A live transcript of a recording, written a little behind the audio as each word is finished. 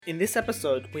In this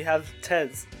episode, we have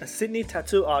Tez, a Sydney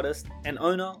tattoo artist and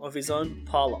owner of his own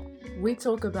parlour. We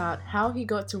talk about how he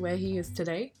got to where he is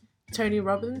today, Tony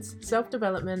Robbins,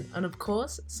 self-development, and of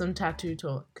course, some tattoo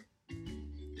talk.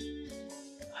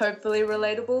 Hopefully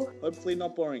relatable. Hopefully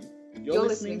not boring. You're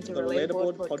listening to the Related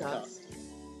podcast.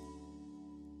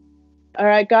 All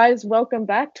right, guys, welcome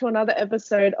back to another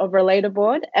episode of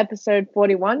Relatable, episode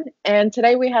 41. And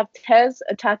today we have Tez,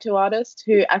 a tattoo artist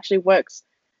who actually works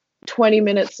 20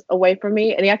 minutes away from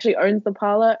me, and he actually owns the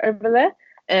parlor over there.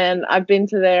 And I've been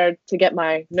to there to get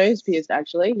my nose pierced,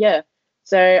 actually. Yeah.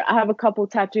 So I have a couple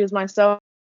tattoos myself.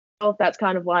 That's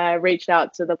kind of why I reached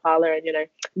out to the parlor and,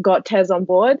 got Tez on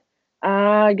board. What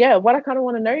I kind of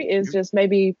want to know is just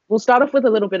maybe we'll start off with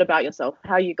a little bit about yourself,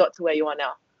 how you got to where you are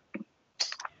now.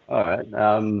 All right.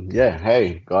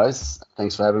 Hey guys,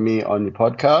 thanks for having me on your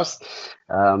podcast.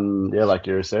 Like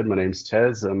you said, my name's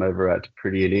Tez. I'm over at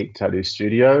Pretty Unique Tattoo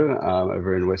Studio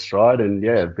over in West Ryde, and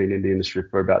I've been in the industry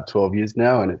for about 12 years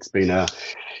now, and it's been a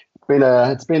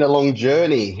long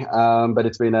journey, but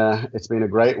it's been a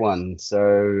great one.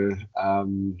 So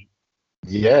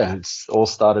it's all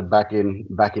started back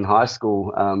in high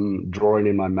school, drawing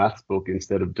in my maths book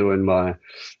instead of doing my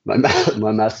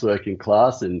maths work in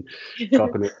class, and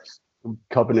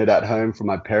copying it at home from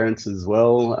my parents as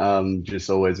well. Just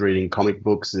always reading comic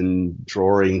books and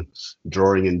drawing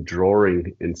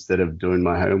instead of doing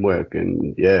my homework.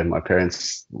 And my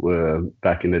parents were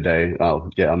back in the day.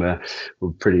 I'm a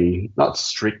pretty not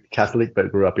strict Catholic,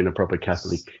 but grew up in a proper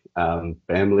Catholic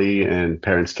family. And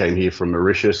parents came here from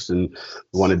Mauritius and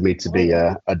wanted me to be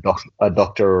a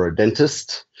doctor or a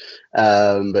dentist.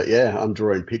 I'm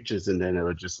drawing pictures, and then they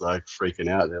were just like freaking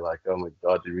out. They're like, "Oh my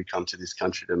God, did we come to this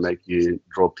country to make you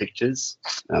draw pictures?"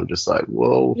 And I'm just like,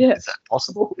 "Whoa, Is that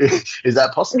possible? Is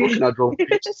that possible? Can I draw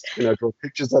pictures? Can I draw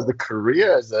pictures as a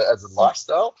career, as a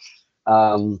lifestyle?"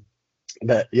 And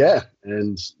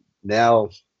now,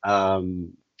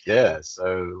 So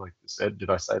like I said, did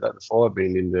I say that before? I've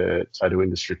been in the tattoo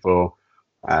industry for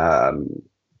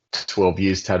 12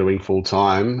 years tattooing full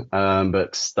time,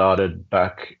 but started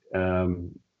back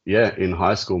in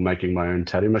high school making my own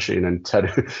tattoo machine and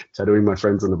tattooing my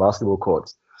friends on the basketball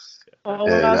courts. Oh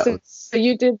wow! So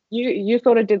you did you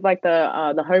sort of did like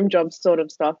the home job sort of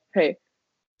stuff, hey?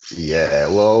 Yeah,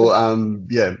 well,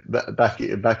 back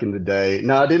in the day,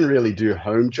 no, I didn't really do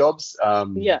home jobs. I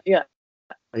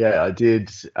did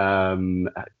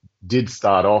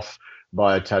start off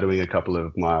by tattooing a couple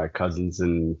of my cousins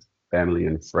and family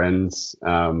and friends.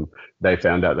 They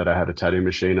found out that I had a tattoo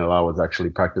machine, and I was actually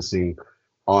practicing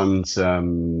on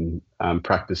some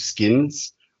practice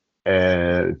skins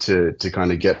to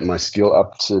kind of get my skill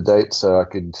up to date, so I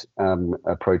could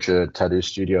approach a tattoo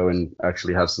studio and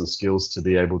actually have some skills to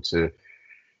be able to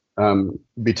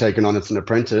be taken on as an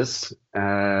apprentice.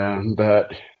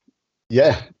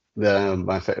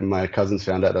 My cousins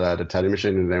found out that I had a tattoo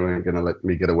machine, and they weren't going to let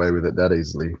me get away with it that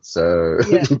easily. So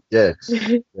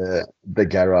the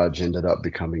garage ended up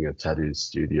becoming a tattoo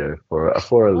studio for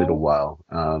a little while.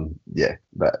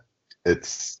 But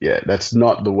that's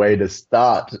not the way to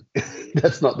start.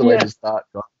 That's not the way to start,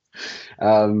 guys.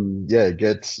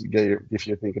 If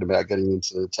you're thinking about getting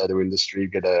into the tattoo industry,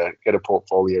 get a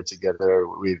portfolio together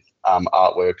with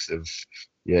artworks of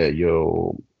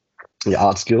your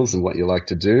art skills and what you like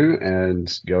to do,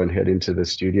 and go and head into the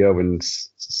studio and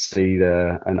see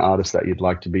an artist that you'd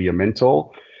like to be your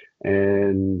mentor,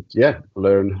 and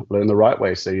learn the right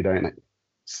way so you don't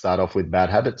start off with bad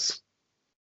habits.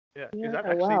 Is that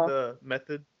actually the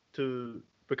method to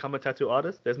become a tattoo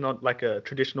artist? There's not like a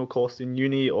traditional course in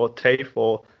uni or TAFE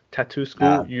or tattoo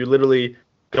school. You literally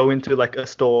go into like a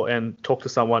store and talk to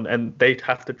someone, and they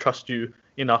have to trust you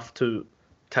enough to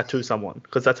tattoo someone,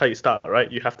 because that's how you start,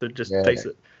 right? You have to just face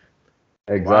it.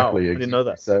 Exactly. Wow, I didn't know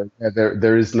that. So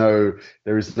there is no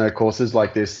courses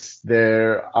like this.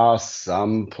 There are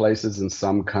some places in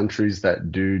some countries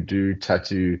that do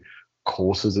tattoo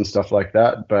courses and stuff like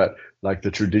that, but like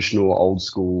the traditional old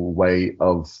school way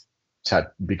of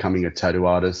becoming a tattoo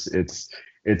artist, it's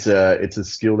a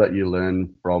skill that you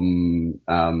learn from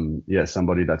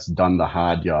somebody that's done the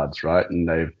hard yards, right? And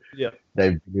they've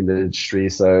been in the industry.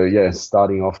 So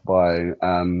starting off by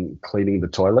cleaning the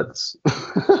toilets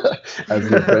as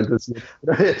an apprentice.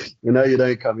 You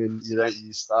don't come in,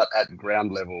 you start at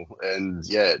ground level, and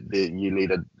you need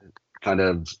to kind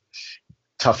of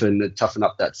toughen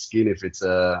up that skin if it's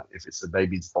a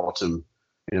baby's bottom.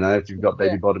 If you've got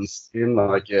baby bottom skin,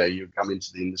 you come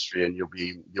into the industry and you'll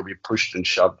be pushed and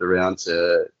shoved around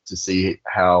to see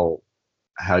how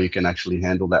you can actually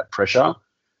handle that pressure.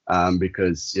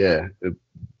 Because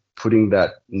putting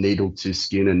that needle to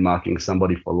skin and marking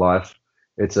somebody for life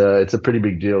it's a pretty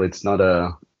big deal. It's not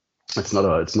a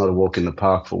walk in the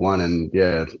park for one. And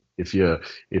yeah, if you're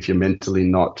mentally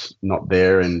not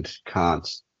there and can't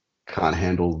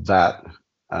handle that,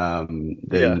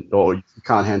 then or you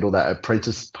can't handle that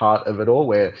apprentice part of it all,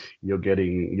 where you're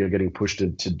getting pushed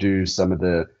to do some of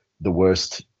the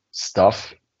worst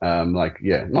stuff.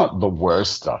 Not the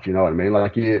worst stuff, you know what I mean?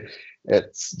 Like you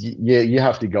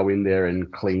have to go in there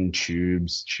and clean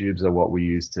tubes. Tubes are what we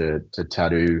use to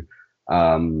tattoo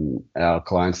our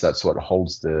clients. That's what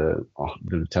holds the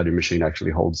tattoo machine actually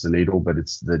holds the needle, but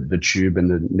it's the tube, and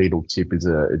the needle tip is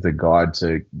a guide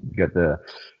to get the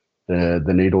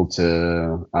needle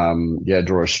to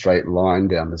draw a straight line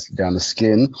down the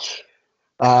skin.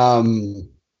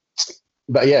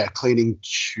 But yeah, cleaning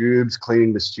tubes,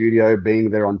 cleaning the studio,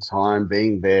 being there on time,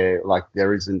 being there, like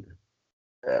it's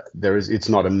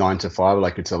not a 9 to 5,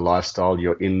 like it's a lifestyle.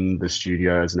 You're in the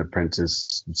studio as an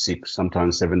apprentice 6,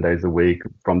 sometimes 7 days a week,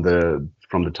 from the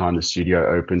time the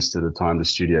studio opens to the time the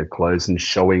studio closes, and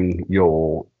showing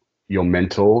your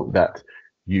mentor that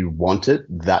you want it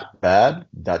that bad.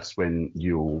 That's when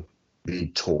you'll be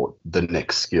taught the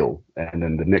next skill, and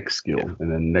then the next skill, and then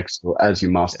the next skill as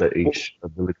you master each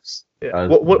of the lifts. Yeah.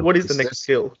 What is the next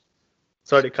skill?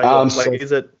 Sorry to cut you off. Like,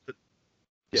 is it?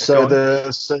 Yeah,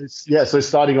 so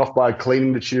starting off by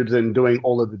cleaning the tubes and doing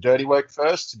all of the dirty work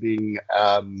first. Being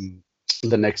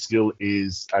the next skill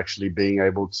is actually being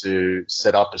able to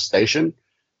set up a station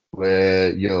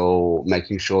where you're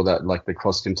making sure that like the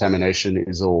cross contamination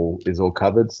is all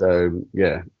covered. So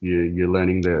yeah, you're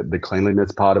learning the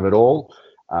cleanliness part of it all,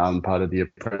 part of the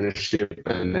apprenticeship,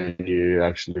 and then you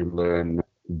actually learn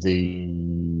the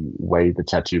way the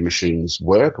tattoo machines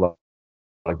work,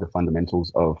 like the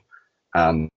fundamentals of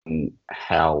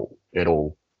how it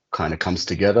all kind of comes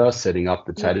together, setting up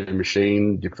the tattoo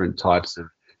machine, different types of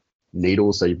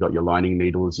needles. So you've got your lining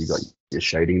needles, you've got your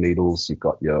shading needles, you've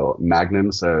got your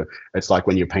magnum. So it's like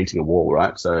when you're painting a wall,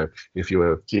 right? So if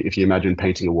you imagine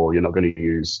painting a wall, you're not going to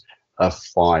use a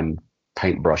fine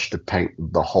paintbrush to paint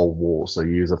the whole wall. So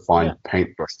you use a fine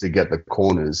paintbrush to get the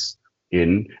corners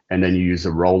in, and then you use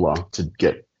a roller to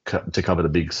cover the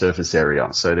big surface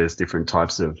area. So there's different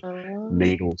types of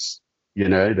needles. You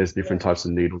know, there's different types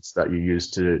of needles that you use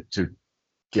to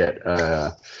get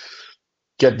the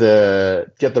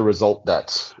result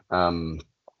that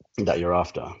you're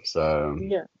after. So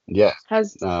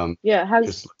has the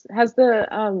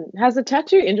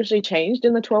tattoo industry changed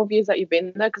in the 12 years that you've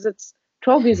been there? Because it's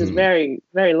 12 years is very,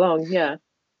 very long.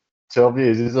 12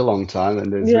 years is a long time,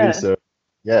 and there's research.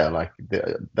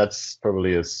 That's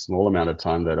probably a small amount of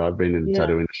time that I've been in the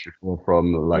tattoo industry for,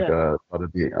 from like a lot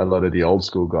of the old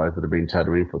school guys that have been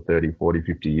tattooing for 30, 40,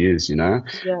 50 years, you know?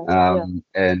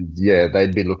 And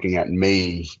they'd be looking at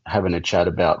me having a chat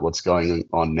about what's going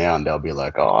on now, and they'll be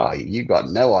like, oh, you got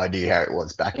no idea how it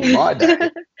was back in my day.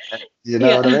 You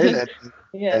know what I mean?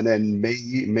 And then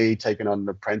me taking on an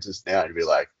apprentice now, and be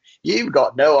like, you've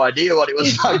got no idea what it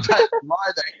was like back in my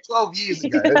day, 12 years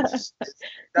ago. There's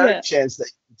no chance that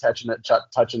you're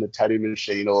touching a tattoo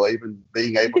machine, or even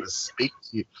being able to speak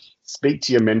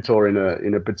to your mentor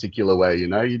in a particular way. You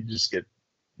know, you just get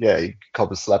you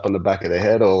cop a slap on the back of the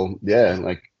head, or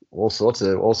like all sorts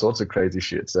of crazy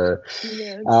shit. So it's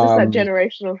just that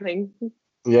generational thing.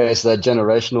 Yeah, it's that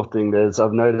generational thing.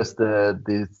 I've noticed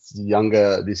this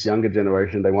younger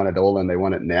generation, they want it all and they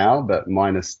want it now, but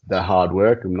minus the hard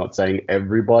work. I'm not saying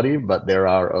everybody, but there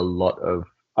are a lot of,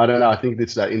 I don't know, I think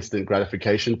it's that instant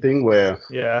gratification thing where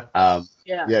you know,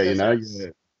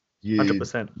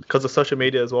 100% because of social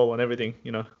media as well and everything,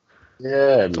 you know.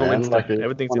 Yeah, man. Like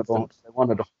everything's instant.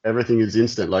 Everything is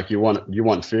instant. Like you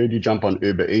want food, you jump on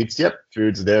Uber Eats. Yep,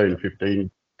 food's there in 15,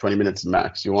 20 minutes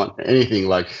max. You want anything,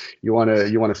 like you want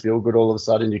to feel good all of a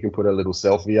sudden, you can put a little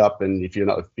selfie up, and if you're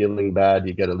not feeling bad,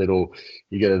 you get a little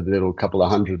couple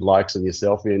of 100 likes on your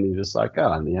selfie, and you're just like,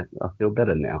 oh yeah, I feel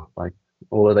better now. Like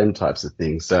all of them types of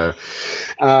things. So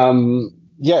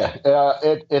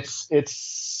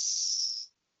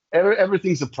it's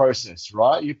everything's a process,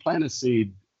 right? You plant a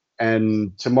seed,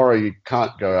 and tomorrow you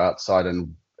can't go outside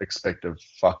and expect a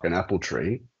fucking apple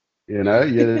tree. You know,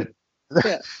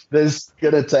 it's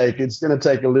gonna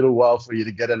take a little while for you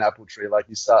to get an apple tree. Like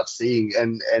you start seeing,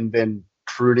 and then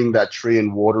pruning that tree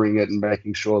and watering it and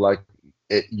making sure like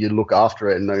you look after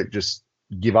it and don't just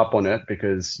give up on it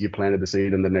because you planted the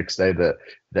seed and the next day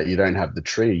that you don't have the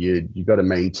tree. You got to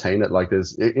maintain it. Like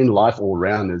there's in life all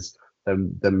around, there's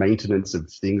the maintenance of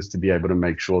things to be able to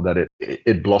make sure that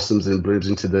it blossoms and blooms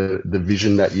into the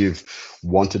vision that you've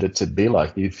wanted it to be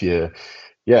like. If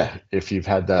you've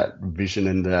had that vision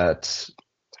and that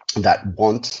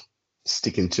want,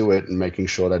 sticking to it and making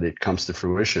sure that it comes to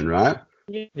fruition, right?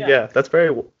 Yeah, that's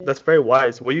very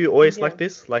wise. Were you always like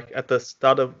this? Like at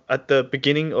the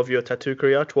beginning of your tattoo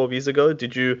career 12 years ago,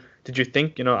 did you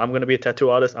think, I'm gonna be a tattoo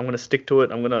artist, I'm gonna stick to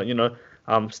it, I'm gonna,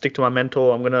 stick to my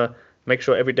mentor, I'm gonna make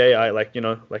sure every day I like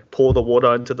pour the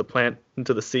water into the plant,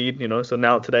 into the seed, so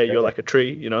now today you're like a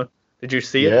tree. Did you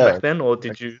see it back then, or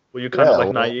were you kind of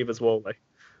like naive as well? Like,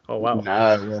 oh wow.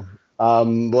 No,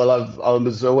 well, I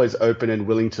was always open and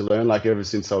willing to learn. Like ever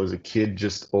since I was a kid,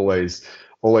 just always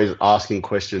asking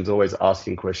questions, always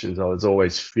asking questions. I was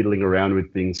always fiddling around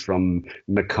with things from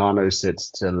Meccano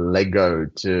sets to Lego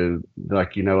to,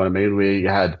 like, you know what I mean? We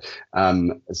had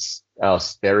our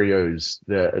stereos.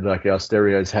 Our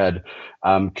stereos had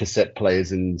cassette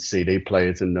players and CD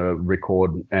players and a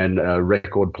record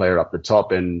player up the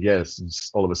top. And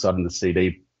yes, all of a sudden the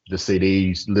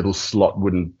CD little slot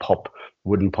wouldn't pop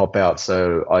out.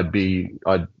 So I'd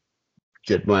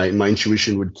get my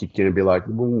intuition would kick in and be like,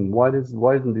 why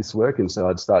isn't this working? So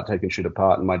I'd start taking shit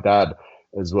apart. And my dad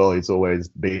as well, he's always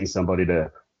been somebody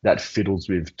that fiddles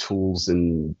with tools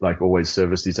and like always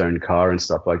serviced his own car and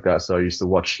stuff like that. So I used to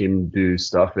watch him do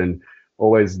stuff and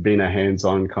always been a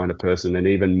hands-on kind of person. And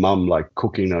even mum, like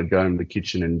cooking, I'd go in the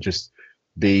kitchen and just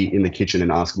be in the kitchen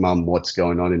and ask mum what's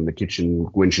going on in the kitchen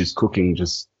when she's cooking,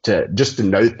 just to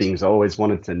know things. I always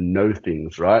wanted to know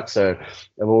things, right? So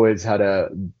I've always had a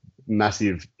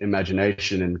massive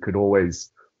imagination and could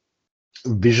always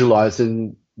visualize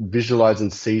and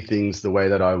see things the way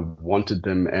that I wanted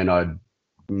them, and I'd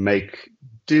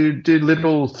do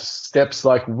little steps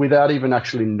like without even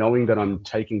actually knowing that I'm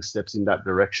taking steps in that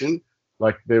direction.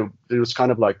 Like there was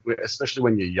kind of like, especially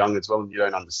when you're young as well and you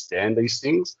don't understand these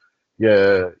things,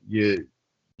 you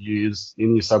use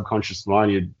in your subconscious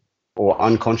mind, or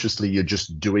unconsciously you're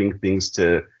just doing things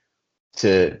to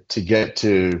get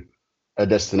to a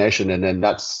destination, and then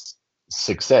that's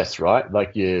success, right?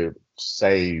 Like you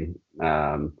say,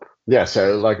 so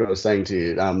like I was saying to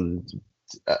you,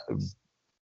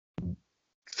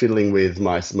 fiddling with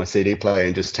my CD player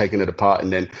and just taking it apart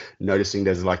and then noticing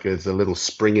there's a little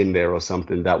spring in there or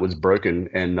something that was broken,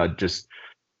 and I'd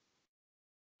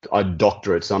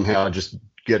doctor it somehow. Just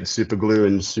get super glue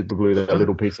that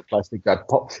little piece of plastic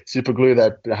super glue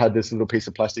that had this little piece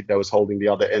of plastic that was holding the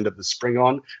other end of the spring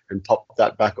on, and pop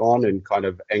that back on and kind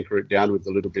of anchor it down with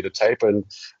a little bit of tape, and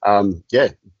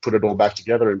put it all back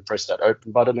together and press that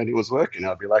open button, and it was working.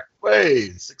 I'd be like,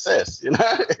 "Way, success!"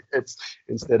 It's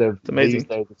instead of amazing.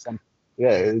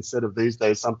 Instead of these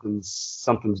days,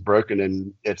 something's broken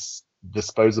and it's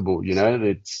disposable.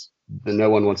 No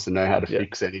one wants to know how to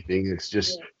fix anything. It's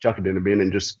just chuck it in a bin and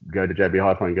just go to JB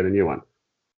Hi-Fi and get a new one.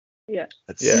 Yeah.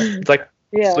 It's like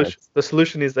the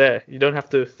solution is there. You don't have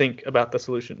to think about the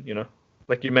solution,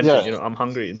 Like you mentioned, I'm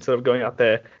hungry. Instead of going out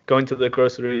there, going to the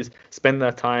groceries, spend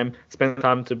time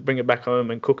to bring it back home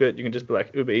and cook it, you can just be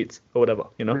like Uber Eats or whatever,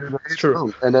 It's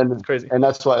true. And then it's crazy. And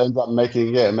that's what ends up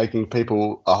making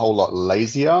people a whole lot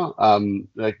lazier.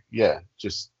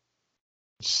 Just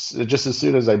as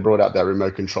soon as they brought out that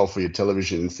remote control for your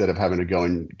television, instead of having to go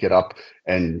and get up,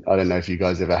 and I don't know if you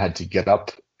guys ever had to get up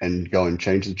and go and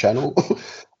change the channel.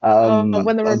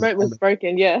 When the remote was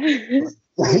broken, yeah.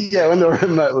 Yeah, when the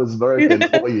remote was broken,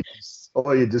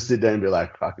 or you just sit there and be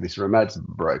like, "Fuck, this remote's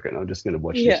broken. I'm just going to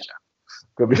watch this channel."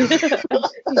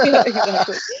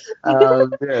 Exactly.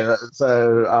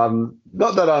 So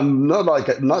not that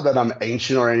I'm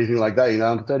ancient or anything like that.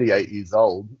 I'm 38 years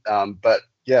old. But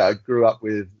yeah, I grew up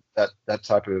with that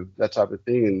type of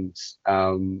thing,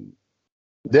 and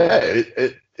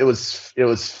it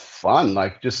was fun.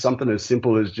 Like just something as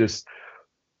simple as just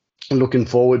looking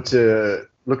forward to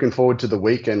the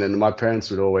weekend. And my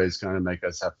parents would always kind of make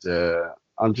us have to.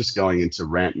 I'm just going into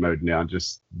rant mode now,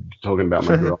 just talking about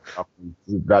my growing up and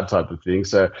that type of thing.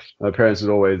 So my parents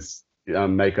would always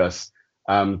make us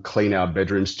clean our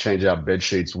bedrooms, change our bed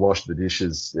sheets, wash the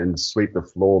dishes, and sweep the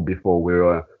floor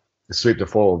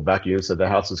vacuum, so the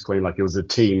house was clean. Like it was a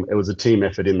team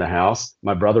effort in the house,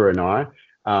 my brother and I,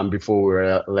 before we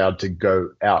were allowed to go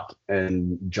out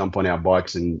and jump on our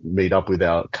bikes and meet up with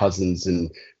our cousins and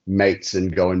mates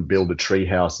and go and build a tree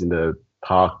house in the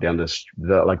park down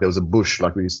like there was a bush,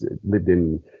 like we lived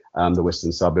in the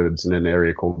western suburbs in an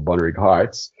area called Bonnyrigg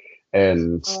Heights,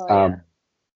 and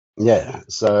it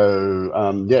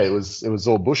was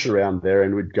all bush around there,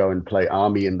 and we'd go and play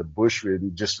army in the bush.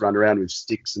 We'd just run around with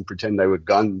sticks and pretend they were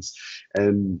guns,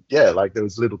 and like there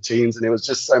was little teams, and it was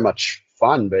just so much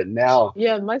fun. But now,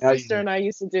 my sister and I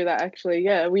used to do that actually.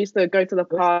 Yeah, we used to go to the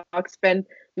park, spend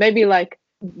maybe like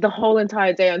the whole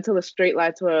entire day until the street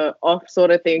lights were off, sort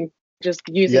of thing, just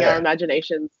using our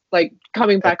imaginations, like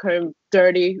coming back home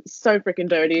dirty, so freaking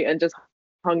dirty, and just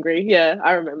hungry. Yeah,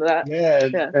 I remember that. Yeah,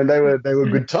 Yeah. and they were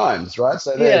good times, right?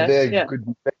 So Yeah, they're yeah.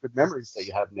 good memories that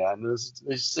you have now. And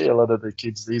you see a lot of the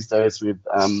kids these days with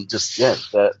just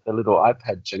the little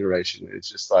iPad generation. It's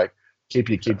just like keep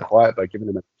your kid quiet by giving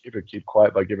them an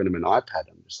iPad.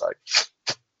 I'm just like,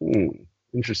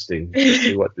 interesting.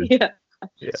 See what this,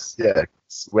 Yeah.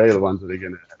 we're the ones that are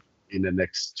gonna, in the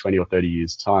next 20 or 30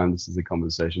 years time, this is a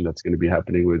conversation that's going to be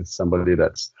happening with somebody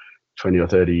that's 20 or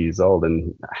 30 years old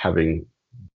and having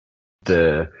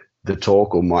the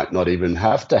talk, or might not even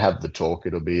have to have the talk.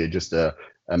 It'll be just a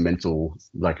mental,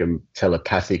 like a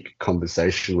telepathic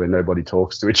conversation where nobody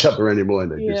talks to each other anymore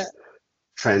and they just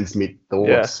transmit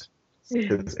thoughts.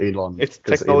 Because it's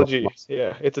technology.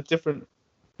 It's a different.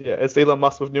 Yeah, it's Elon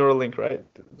Musk with Neuralink, right?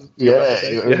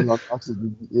 Elon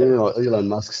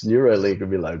Musk's Neuralink would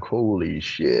be like, holy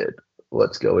shit,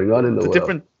 what's going on in the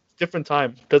world? Different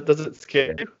time. Does it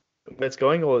scare you where it's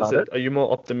going, or are you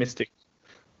more optimistic?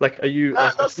 Like, are you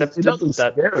accepting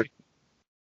that?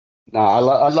 No, I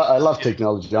love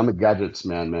technology. I'm a gadgets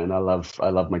man. I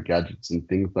love my gadgets and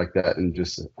things like that, and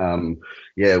just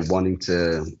wanting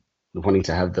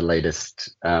to have the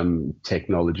latest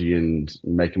technology and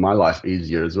making my life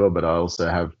easier as well. But I also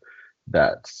have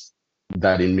that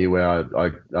in me where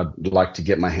I'd like to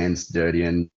get my hands dirty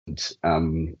and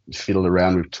fiddle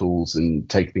around with tools and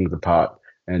take things apart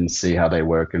and see how they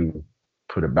work and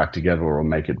put it back together or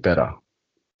make it better.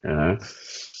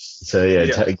 So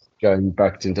going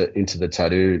back into the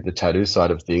tattoo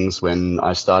side of things, when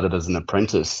I started as an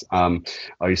apprentice, I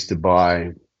used to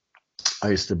buy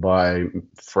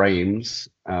frames.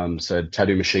 So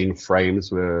tattoo machine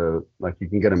frames were like, you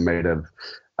can get them made of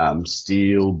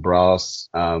steel, brass,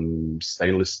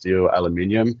 stainless steel,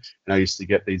 aluminium. And I used to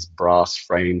get these brass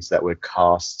frames that were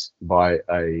cast by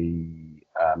a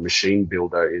machine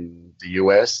builder in the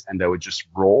US, and they were just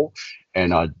raw,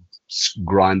 and I'd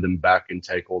grind them back and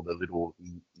take all the little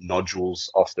nodules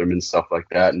off them and stuff like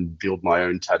that, and build my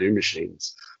own tattoo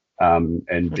machines,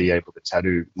 and be able to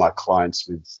tattoo my clients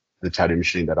with the tattoo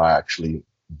machine that I actually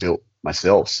built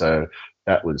myself. So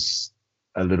that was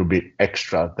a little bit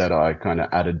extra that I kind of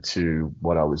added to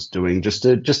what I was doing, just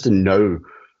to know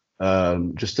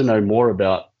more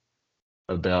about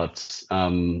how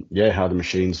the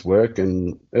machines work.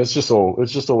 And it's just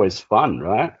always fun,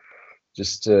 right?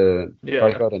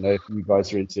 Like, I don't know if you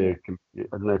guys are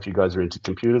into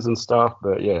computers and stuff,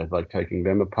 but like taking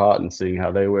them apart and seeing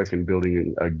how they work and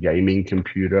building a gaming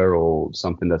computer or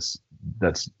something that's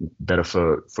better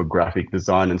for graphic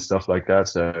design and stuff like that.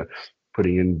 So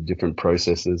putting in different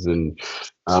processes and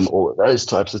all of those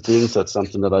types of things, that's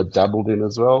something that I dabbled in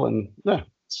as well. And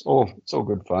it's all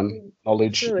good fun.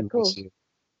 Knowledge. Really cool.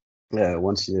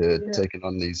 Once you're taking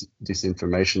on this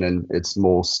information, and it's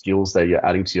more skills that you're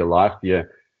adding to your life, you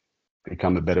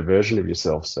become a better version of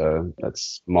yourself. So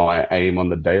that's my aim on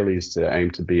the daily, is to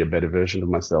aim to be a better version of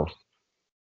myself.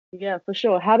 Yeah, for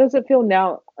sure. How does it feel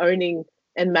now owning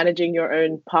and managing your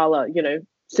own parlor,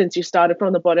 since you started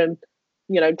from the bottom,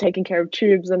 taking care of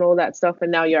tubes and all that stuff,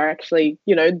 and now you're actually,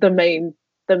 the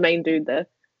main dude there?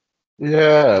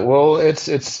 Yeah, well, it's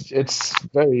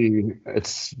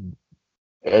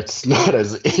not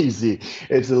as easy.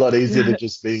 It's a lot easier to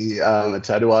just be a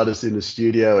tattoo artist in the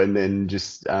studio and then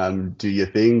just do your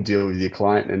thing, deal with your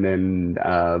client, and then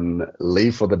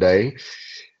leave for the day.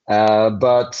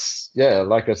 But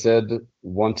like I said,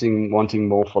 wanting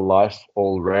more for life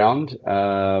all round.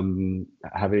 Having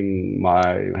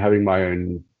my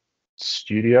own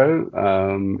studio.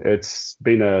 It's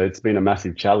been a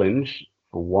massive challenge.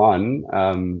 For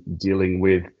one, dealing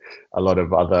with a lot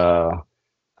of other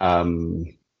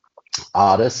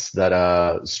artists that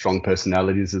are strong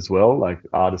personalities as well. Like,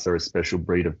 artists are a special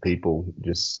breed of people,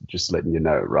 just letting you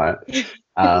know, right?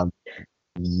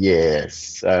 Yes.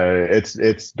 So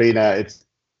it's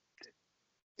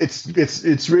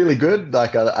really good.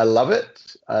 Like, I love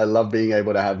it. I love being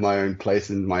able to have my own place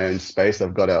in my own space.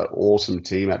 I've got an awesome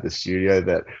team at the studio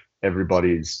that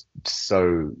everybody's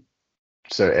so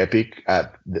epic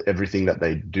at everything that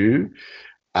they do.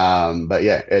 But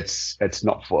it's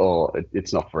not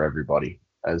for everybody.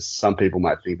 As some people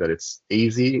might think that it's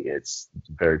easy, it's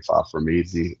very far from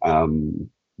easy.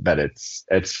 But it's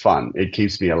fun. It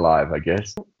keeps me alive, I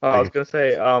guess. I was gonna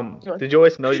say, did you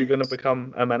always know you're gonna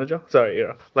become a manager? Sorry,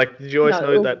 like, did you always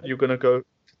know that you're gonna go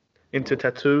into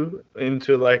tattoo,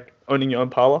 into like owning your own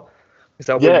parlor? Is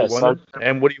that what you wanted?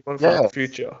 And what do you want for the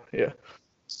future? Yeah.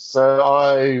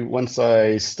 So once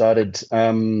I started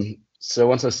in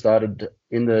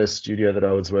the studio that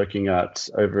I was working at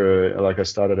I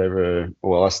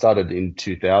started in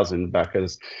 2000 back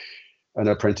as an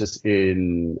apprentice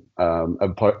in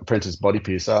apprentice body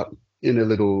piercer. in a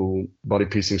little body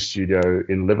piecing studio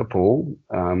in Liverpool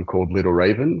called Little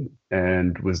Raven,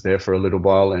 and was there for a little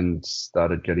while and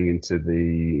started getting into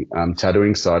the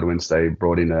tattooing side once they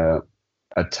brought in a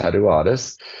tattoo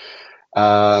artist.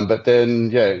 But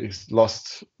then,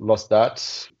 lost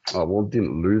that. Oh, well,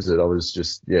 didn't lose it. I was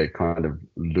just, kind of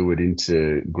lured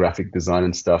into graphic design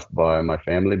and stuff by my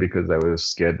family because they were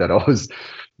scared that I was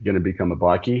going to become a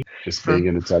bikie, just being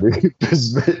in the tattoo,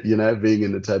 being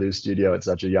in the tattoo studio at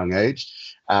such a young age,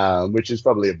 which is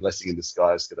probably a blessing in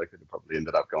disguise because I could have probably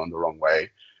ended up going the wrong way.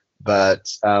 But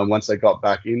once I got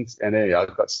back in, and I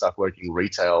got stuck working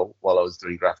retail while I was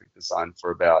doing graphic design for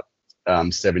about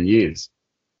 7 years.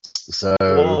 So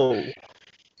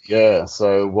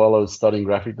so while I was studying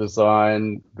graphic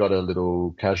design, got a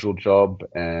little casual job,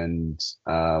 and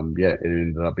it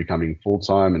ended up becoming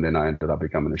full-time, and then I ended up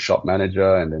becoming a shop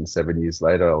manager, and then 7 years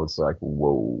later I was like,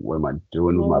 whoa, what am I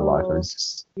doing with my life?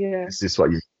 Is this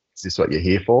what you're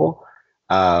here for?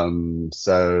 Once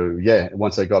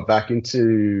I got back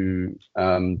into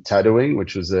tattooing,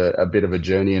 which was a bit of a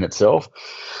journey in itself,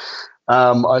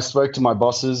 I spoke to my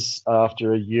bosses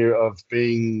after a year of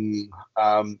being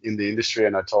in the industry,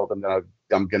 and I told them that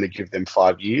I'm going to give them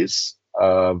 5 years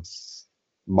of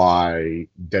my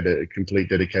complete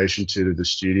dedication to the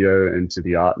studio and to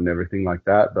the art and everything like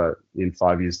that. But in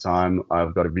 5 years' time,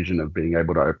 I've got a vision of being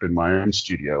able to open my own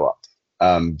studio up.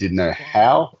 Didn't know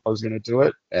how I was going to do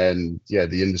it. And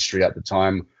the industry at the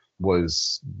time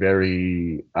was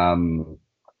very,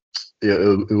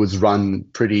 it was run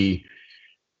pretty,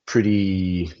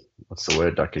 what's the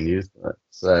word I can use?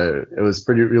 So it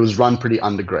was run pretty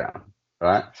underground,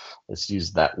 right? Let's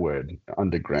use that word,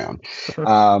 underground.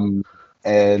 Then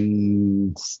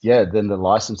the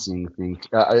licensing thing.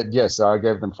 So I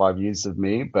gave them 5 years of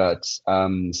me, but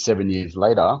 7 years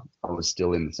later, I was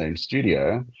still in the same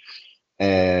studio.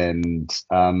 And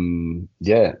an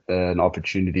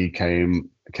opportunity came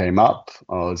up.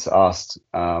 I was asked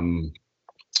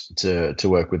to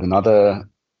work with another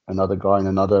guy in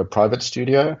another private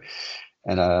studio,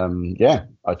 and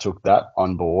I took that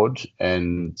on board,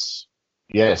 and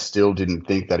still didn't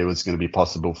think that it was going to be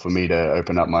possible for me to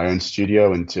open up my own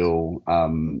studio until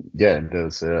there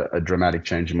was a dramatic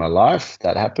change in my life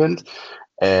that happened,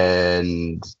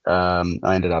 and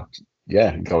I ended up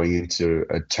going into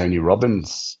a Tony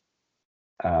Robbins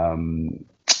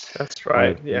that's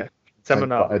right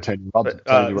seminar. Tony Robbins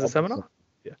seminar.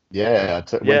 I went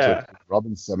to a Tony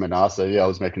Robbins seminar. So I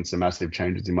was making some massive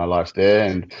changes in my life there,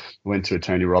 and went to a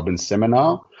Tony Robbins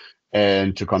seminar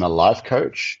and took on a life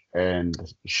coach, and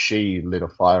she lit a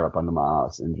fire up under my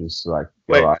ass and just like,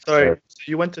 so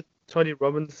you went to Tony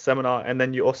Robbins seminar and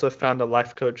then you also found a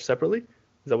life coach separately?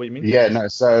 Is that what you mean?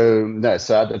 So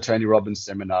at the Tony Robbins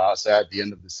seminar, so at the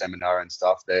end of the seminar and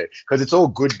stuff there, because it's all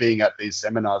good being at these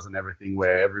seminars and everything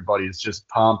where everybody's just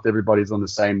pumped, everybody's on the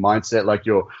same mindset, like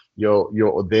you're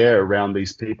there around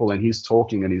these people, and he's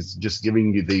talking and he's just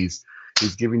giving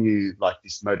you like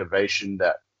this motivation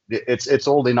that it's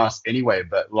all in us anyway,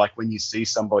 but like when you see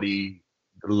somebody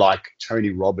like Tony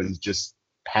Robbins just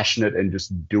passionate and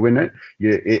just doing it,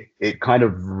 it kind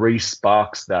of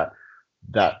re-sparks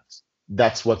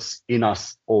that's what's in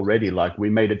us already. Like we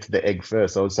made it to the egg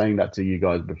first. I was saying that to you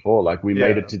guys before. Like we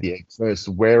made it to the egg first.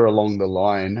 Where along the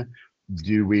line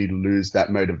do we lose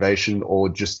that motivation or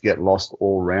just get lost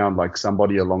all around? Like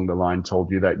somebody along the line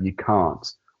told you that you can't,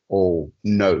 or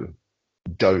no,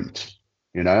 don't,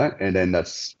 and then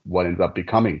that's what ends up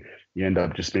becoming. You end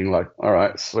up just being like, all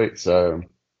right, sweet. So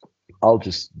I'll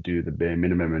just do the bare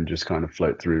minimum and just kind of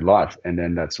float through life. And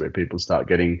then that's where people start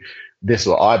getting this,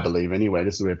 or I believe anyway,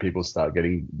 this is where people start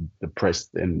getting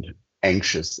depressed and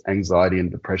anxious. Anxiety and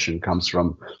depression comes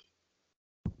from,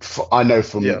 I know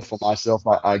for myself,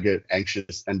 I get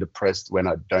anxious and depressed when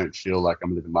I don't feel like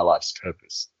I'm living my life's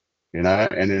purpose, and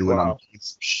then when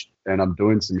I'm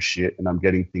doing some shit and I'm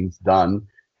getting things done,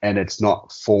 and it's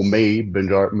not for me,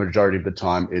 majority of the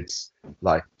time, it's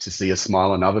like to see a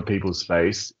smile on other people's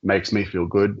face makes me feel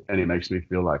good, and it makes me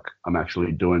feel like I'm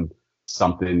actually doing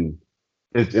something.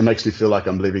 It makes me feel like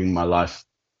I'm living my life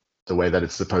the way that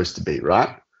it's supposed to be,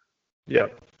 right? Yeah.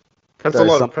 That's a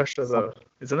lot of pressure though,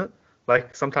 isn't it?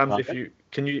 Like sometimes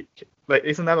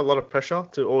isn't that a lot of pressure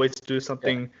to always do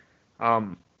something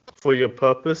for your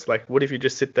purpose? Like what if you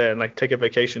just sit there and like take a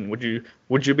vacation? Would you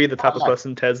be the type of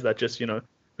person, Tez, that just,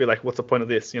 be like, what's the point of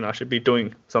this? I should be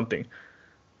doing something.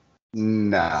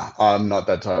 Nah, I'm not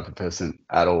that type of person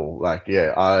at all. Like,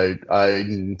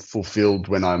 I'm fulfilled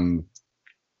when I'm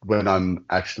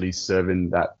actually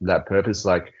serving that purpose.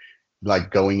 Like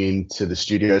going into the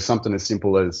studio, something as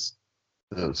simple as,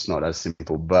 it's not as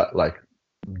simple, but like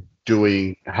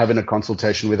having a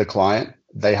consultation with a client.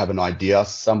 They have an idea.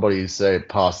 Somebody say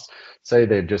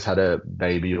they've just had a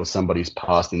baby, or somebody's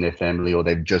passed in their family, or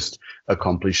they've just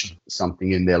accomplished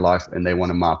something in their life and they want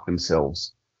to mark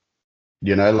themselves.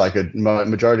 Like a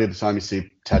majority of the time you see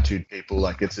tattooed people,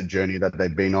 like it's a journey that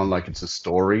they've been on, like it's a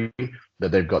story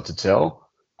that they've got to tell.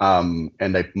 And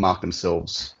they mark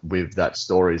themselves with that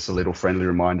story. It's a little friendly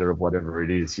reminder of whatever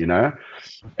it is,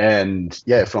 And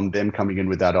yeah, from them coming in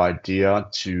with that idea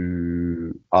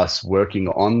to us working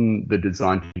on the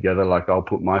design together, like I'll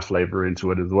put my flavor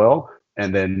into it as well.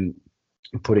 And then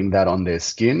putting that on their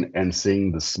skin and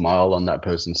seeing the smile on that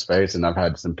person's face. And I've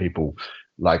had some people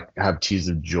like have tears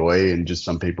of joy, and just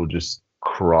some people just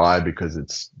cry because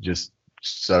it's just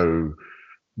so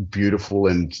beautiful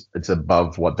and it's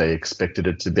above what they expected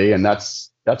it to be. And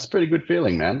that's a pretty good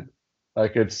feeling, man.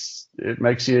 Like it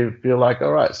makes you feel like,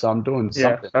 all right, so I'm doing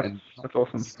something. That's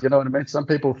awesome. You know what I mean? Some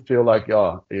people feel like,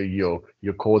 oh,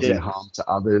 you're causing harm to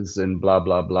others and blah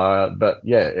blah blah. But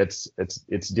yeah, it's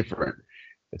different.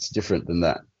 It's different than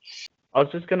that. I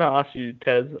was just gonna ask you,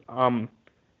 Tez.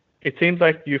 It seems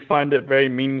like you find it very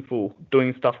meaningful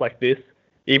doing stuff like this,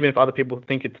 even if other people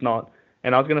think it's not.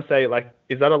 And I was gonna say, like,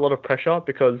 is that a lot of pressure?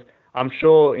 Because I'm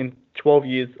sure in 12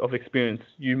 years of experience,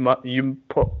 you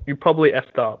probably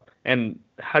effed up. And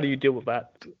how do you deal with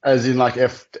that? As in, like,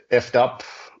 effed up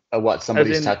what,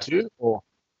 somebody's tattoo? Or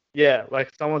yeah,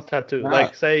 like someone's tattoo.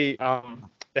 Like, say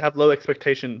they have low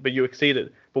expectation, but you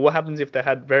exceeded. But what happens if they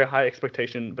had very high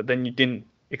expectation, but then you didn't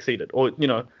exceed it? Or,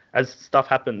 as stuff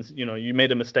happens, you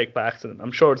made a mistake by accident.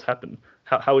 I'm sure it's happened.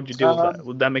 How would you deal with that?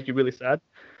 Would that make you really sad?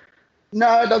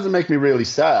 No, it doesn't make me really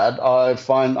sad. I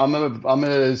find I'm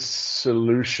a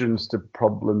solutions to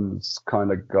problems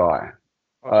kind of guy.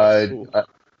 Cool. I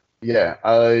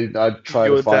try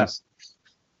to find.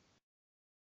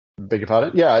 Beg your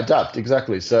pardon? Yeah, adapt,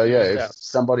 exactly. So yeah, if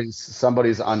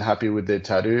somebody's unhappy with their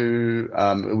tattoo,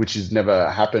 which has never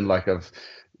happened,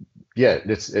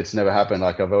 it's never happened.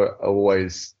 Like I've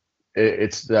always,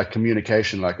 it's that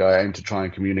communication. Like I aim to try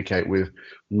and communicate with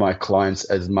my clients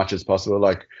as much as possible.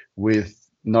 Like with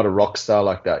not a rock star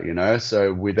like that,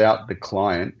 So without the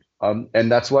client,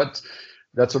 and that's what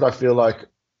I feel like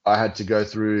I had to go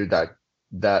through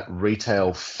that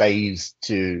retail phase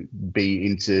to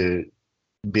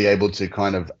be able to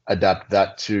kind of adapt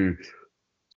that to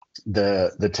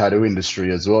the tattoo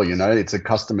industry as well. It's a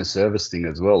customer service thing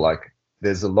as well. Like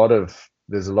there's a lot of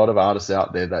artists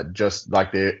out there that just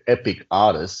like they're epic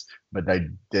artists, but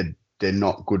they're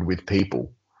not good with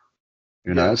people,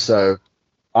 So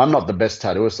I'm not the best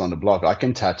tattooist on the block. I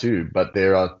can tattoo, but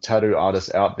there are tattoo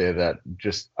artists out there that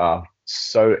just are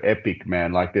so epic,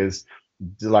 man. Like there's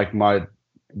like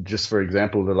just for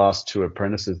example, the last 2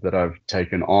 apprentices that I've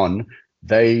taken on,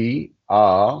 they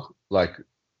are like,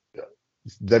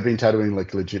 they've been tattooing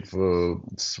like legit for,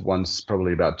 one's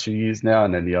probably about 2 years now,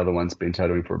 and then the other one's been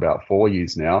tattooing for about 4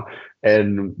 years now,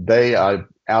 and they are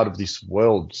out of this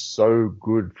world, so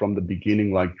good from the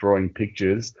beginning, like drawing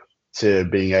pictures to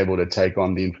being able to take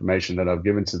on the information that I've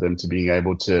given to them, to being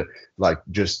able to like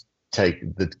just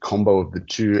take the combo of the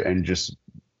two, and just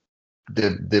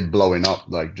they're blowing up,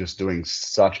 like just doing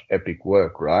such epic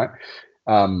work, right?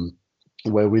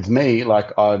 Where with me,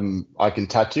 like I can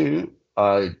tattoo.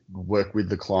 I work with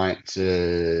the client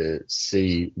to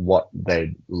see what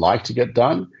they'd like to get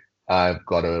done. I've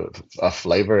got a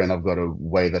flavor, and I've got a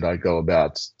way that I go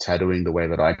about tattooing the way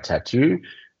that I tattoo,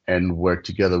 and work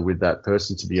together with that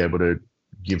person to be able to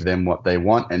give them what they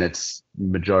want. And it's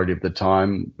majority of the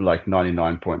time, like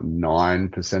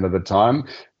 99.9% of the time,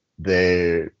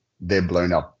 they're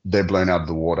blown up. They're blown out of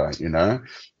the water,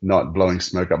 not blowing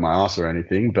smoke up my ass or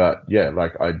anything. But yeah,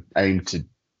 like I aim to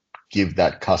give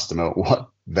that customer what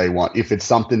they want. If it's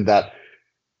something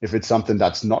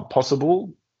that's not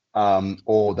possible,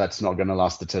 or that's not going to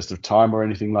last the test of time or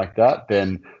anything like that,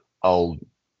 then I'll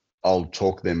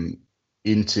talk them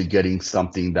into getting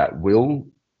something that will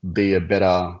be a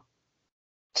better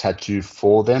tattoo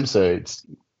for them, so it's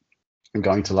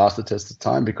going to last the test of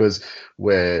time, because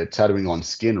we're tattooing on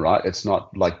skin, right? It's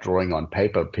not like drawing on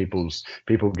paper. People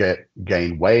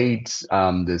gain weight,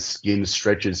 the skin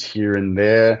stretches here and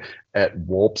there, it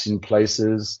warps in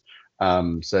places.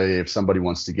 So if somebody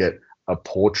wants to get a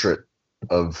portrait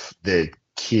of their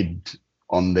kid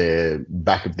on their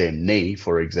back of their knee,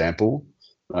 for example,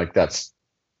 like that's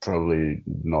probably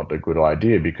not a good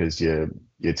idea, because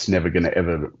it's never going to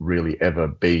ever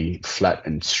be flat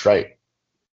and straight.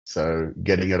 So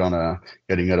getting it on a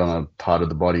part of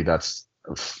the body that's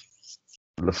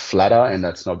flatter and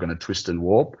that's not going to twist and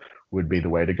warp would be the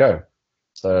way to go.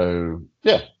 So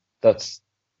yeah, that's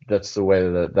that's the way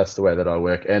that I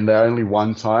work. And the only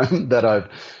one time that I've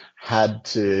had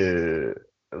to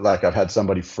I've had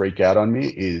somebody freak out on me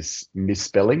is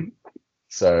misspelling.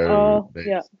 So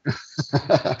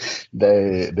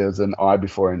there's an I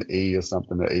before an E or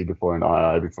something, or E before an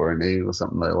I before an E or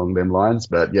something along them lines.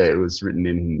 But yeah, it was written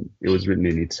in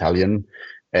Italian,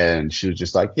 and she was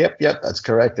just like, "Yep, that's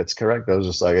correct. I was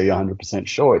just like, "Are you 100%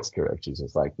 sure it's correct?" She's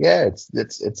just like, "Yeah,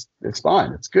 it's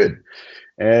fine. It's good."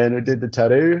 And we did the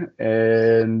tattoo,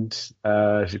 and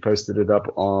she posted it up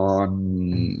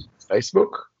on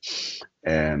Facebook.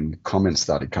 And comments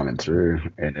started coming through,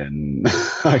 and then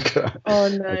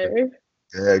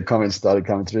comments started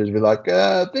coming through to be like,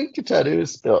 I think your tattoo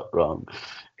is spelt wrong.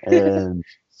 And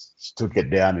she took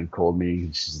it down and called me.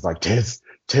 She's like, Tez,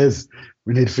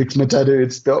 we need to fix my tattoo.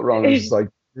 It's spelt wrong. I was just like,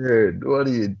 dude, what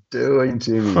are you doing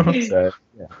to me? So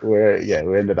we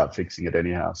ended up fixing it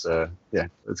anyhow. So yeah,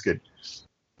 that's good.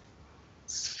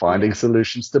 It's finding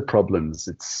solutions to problems.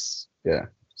 It's a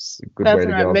good way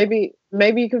to go.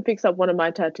 Maybe you can fix up one of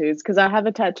my tattoos, because I have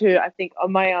a tattoo, I think,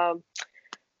 on my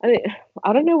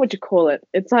I don't know what you call it.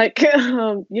 It's like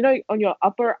on your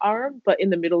upper arm, but in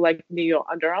the middle, like near your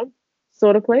underarm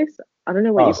sort of place. I don't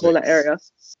know what you call that area.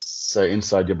 So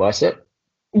inside your bicep?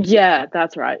 Yeah,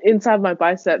 that's right. Inside my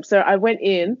bicep. So I went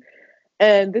in,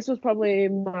 and this was probably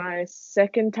my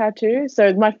second tattoo.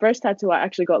 So my first tattoo I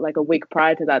actually got like a week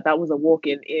prior to that. That was a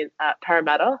walk-in at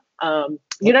Parramatta.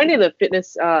 You know, near the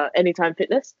fitness, Anytime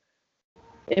Fitness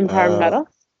in Parramatta.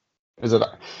 Is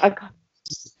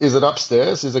it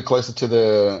upstairs? Is it closer to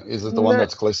the? Is it the one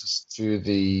that's closest to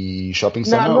the shopping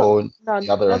centre, or the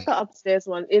other? Not the upstairs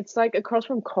one. It's like across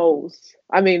from Coles.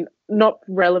 I mean, not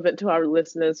relevant to our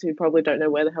listeners who probably don't know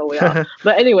where the hell we are.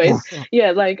 But anyways,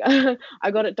 yeah, like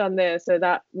I got it done there, so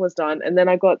that was done, and then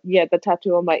I got the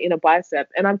tattoo on my inner bicep,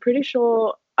 and I'm pretty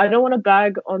sure, I don't want to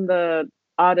bag on the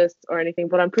artist or anything,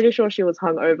 but I'm pretty sure she was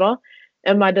hungover.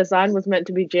 And my design was meant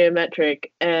to be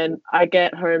geometric, and I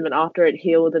get home, and after it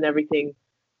healed and everything,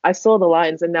 I saw the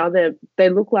lines, and now they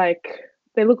look like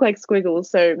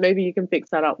squiggles. So maybe you can fix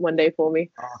that up one day for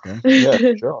me. Okay.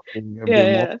 Yeah, sure. Happy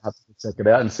to check it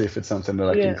out and see if it's something that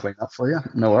I can clean up for you.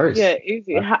 No worries. Yeah,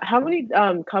 easy. How many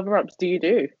cover-ups do you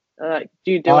do? Do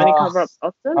you do any cover-ups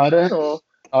often? I don't.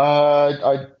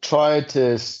 I try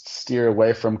to steer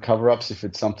away from cover-ups if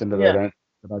it's something that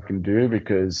I can do,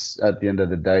 because at the end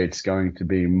of the day, it's going to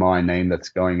be my name that's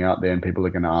going out there, and people are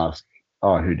going to ask,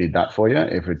 "Oh, who did that for you?"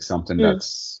 If it's something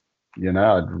that's,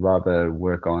 I'd rather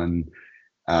work on,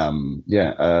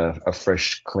 a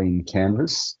fresh, clean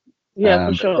canvas. Yeah,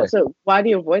 for sure. So why do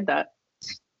you avoid that?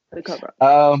 The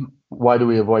cover-up. Why do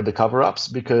we avoid the cover-ups?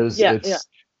 Because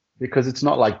it's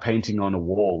not like painting on a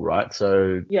wall, right?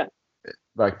 So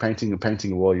like painting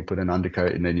a wall, you put an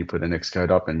undercoat and then you put an next coat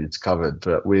up and it's covered.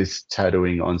 But with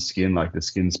tattooing on skin, like the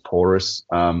skin's porous,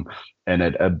 and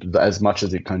it, as much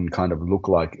as it can kind of look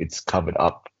like it's covered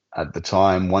up at the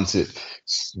time, once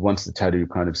the tattoo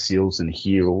kind of seals and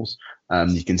heals,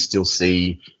 you can still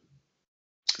see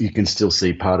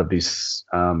part of this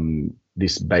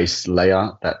this base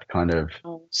layer that kind of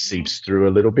seeps through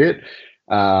a little bit.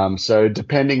 So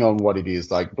depending on what it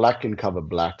is, like black can cover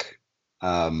black.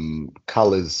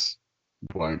 Colors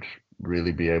won't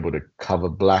really be able to cover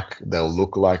black. They'll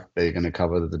look like they're going to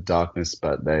cover the darkness,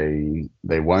 but they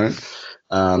won't.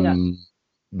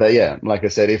 But yeah, like I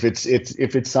said, if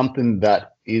it's something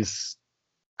that is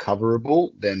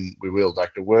coverable, then we will.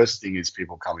 Like, the worst thing is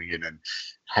people coming in and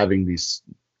having this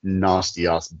nasty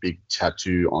ass big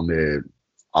tattoo on their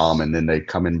arm, and then they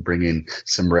come and bring in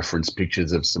some reference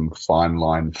pictures of some fine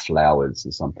line flowers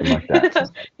or something like that.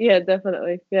 Yeah,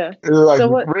 definitely. Yeah. Like,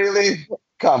 so really?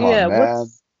 Come on, man.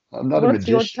 I'm not a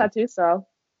magician. What's your tattoo style?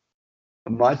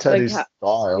 My tattoo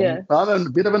style. Yeah. I'm a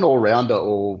bit of an all-rounder,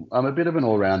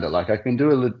 Like, I can do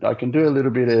a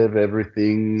little bit of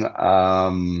everything at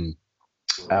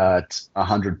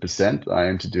 100%. I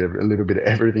aim to do a little bit of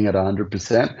everything at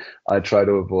 100%. I try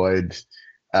to avoid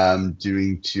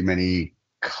doing too many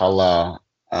color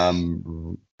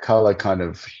kind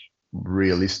of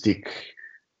realistic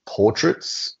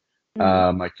portraits.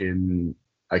 I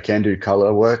can do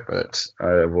color work, but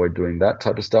I avoid doing that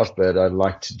type of stuff. But I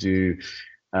like to do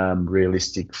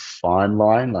realistic fine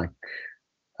line, like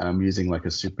using like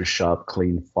a super sharp,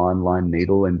 clean fine line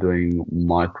needle and doing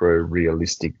micro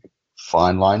realistic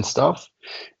fine line stuff,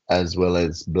 as well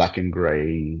as black and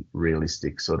gray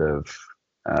realistic sort of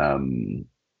I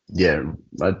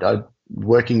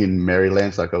working in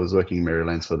Marylands, like I was working in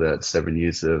Marylands for the 7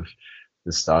 years of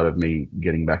the start of me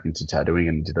getting back into tattooing,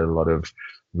 and did a lot of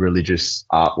religious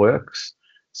artworks.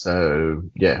 So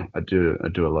yeah, I do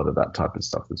a lot of that type of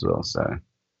stuff as well. So yeah,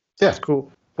 that's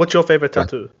cool. What's your favorite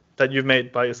tattoo that you've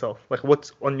made by yourself? Like,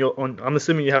 what's I'm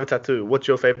assuming you have a tattoo. What's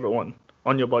your favorite one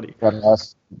on your body?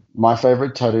 My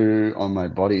favorite tattoo on my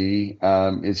body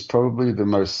is probably the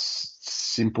most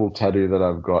simple tattoo that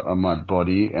I've got on my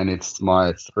body, and it's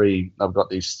I've got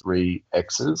these 3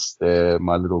 X's. They're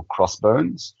my little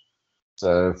crossbones.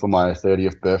 So for my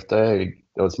 30th birthday,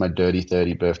 that was my dirty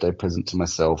 30 birthday present to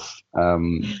myself.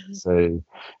 So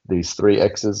these 3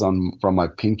 X's from my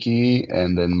pinky,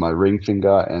 and then my ring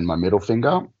finger and my middle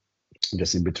finger,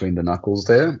 just in between the knuckles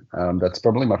there. That's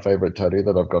probably my favorite tattoo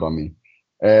that I've got on me.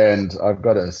 And I've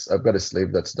got a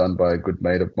sleeve that's done by a good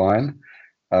mate of mine,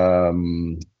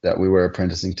 that we were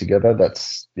apprenticing together.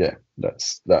 That's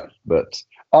that. But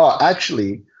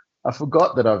actually, I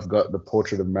forgot that I've got the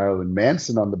portrait of Marilyn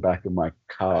Manson on the back of my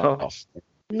car. Oh.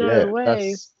 No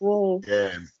way. Whoa.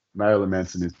 Yeah, Marilyn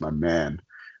Manson is my man.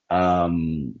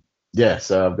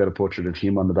 So I've got a portrait of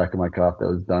him on the back of my car that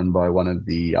was done by one of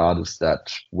the artists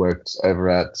that worked over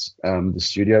at the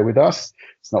studio with us.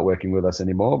 It's not working with us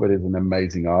anymore, but he's an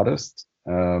amazing artist.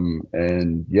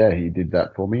 And yeah, he did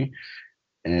that for me.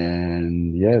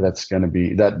 And yeah, that's going to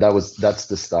be that's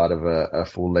the start of a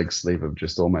full leg sleeve of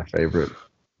just all my favorite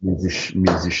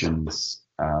musicians.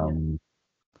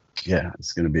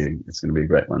 It's going to be a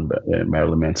great one. But yeah,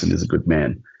 Marilyn Manson is a good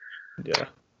man. Yeah,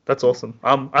 that's awesome.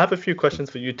 I have a few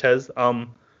questions for you, Tez.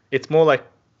 It's more like,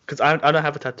 because I don't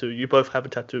have a tattoo. You both have a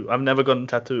tattoo. I've never gotten a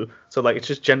tattoo, so like it's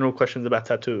just general questions about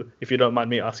tattoo. If you don't mind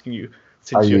me asking you,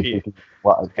 since you're here.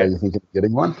 Are you thinking of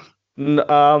getting one?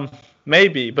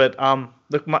 Maybe, but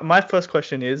look, my first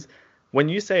question is, when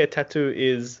you say a tattoo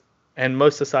is, and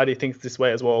most society thinks this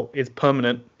way as well, is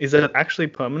permanent, is it actually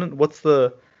permanent? What's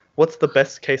the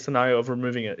best case scenario of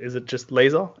removing it? Is it just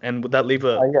laser, and would that leave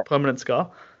a permanent scar?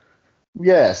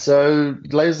 Yeah, so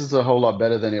laser's a whole lot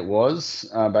better than it was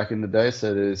back in the day.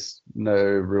 So there's no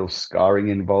real scarring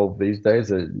involved these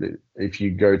days. If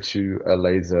you go to a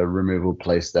laser removal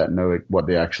place that know what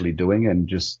they're actually doing, and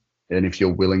if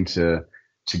you're willing to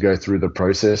go through the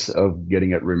process of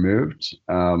getting it removed,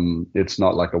 it's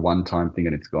not like a one-time thing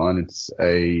and it's gone. It's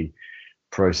a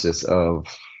process of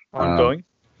ongoing,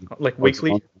 like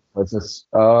weekly. Process.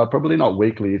 Probably not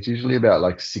weekly. It's usually about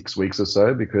like 6 weeks or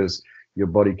so, because your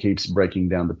body keeps breaking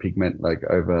down the pigment like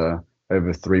over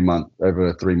a 3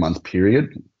 month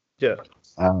period. Yeah.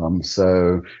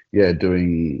 So yeah,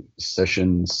 doing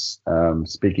sessions,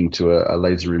 speaking to a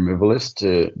laser removalist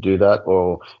to do that,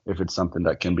 or if it's something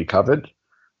that can be covered,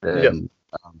 then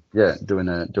doing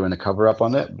a cover up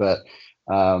on it. But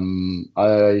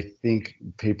I think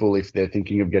people, if they're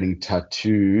thinking of getting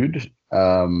tattooed,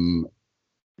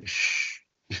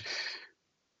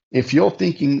 if you're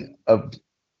thinking of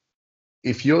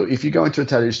if you go into a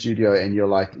tattoo studio and you're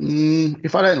like,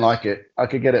 if I don't like it, I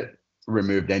could get it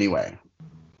removed anyway.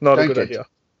 Not a good idea.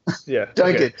 Yeah.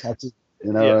 Don't get tattooed.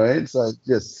 You know what I mean? So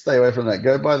just stay away from that.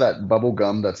 Go buy that bubble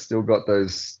gum that's still got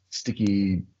those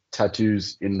sticky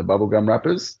tattoos in the bubble gum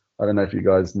wrappers. I don't know if you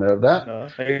guys know of that.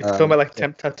 Are you talking about like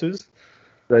temp tattoos?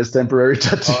 Those temporary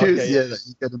tattoos, that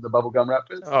you get in the bubble gum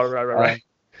wrappers. Oh, right.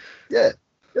 Yeah,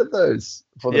 get those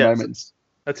for the moment.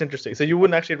 That's interesting. So you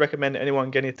wouldn't actually recommend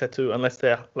anyone getting a tattoo unless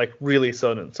they're like really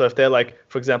certain. So if they're like,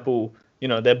 for example,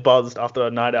 they're buzzed after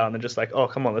a night out and they're just like, oh,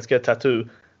 come on, let's get a tattoo.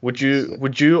 Would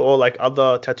you or like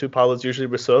other tattoo parlors usually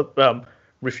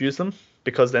refuse them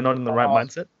because they're not in the right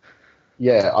mindset?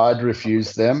 Yeah, I'd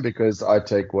refuse them because I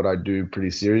take what I do pretty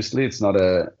seriously. It's not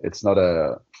a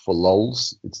for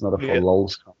lols. It's not a for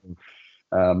lols kind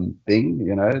of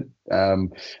thing.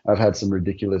 I've had some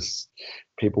ridiculous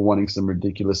people wanting some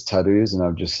ridiculous tattoos, and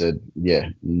I've just said,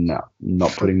 no,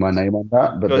 not putting my name on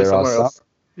that. But there are some. Else.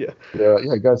 Yeah,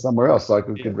 go somewhere else. Like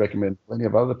we could recommend plenty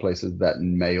of other places that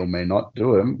may or may not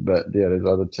do them, but yeah, there's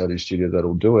other tattoo studios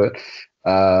that'll do it.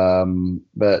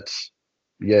 But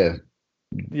yeah,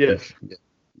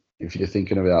 if you're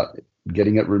thinking about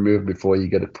getting it removed before you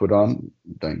get it put on,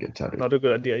 don't get tattooed. Not a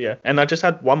good idea. Yeah, and I just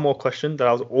had one more question that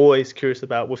I was always curious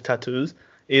about with tattoos.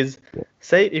 Is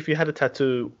say if you had a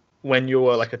tattoo when you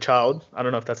were like a child, I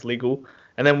don't know if that's legal.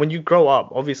 And then when you grow up,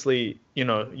 obviously,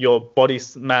 your body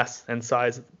mass and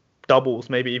size doubles,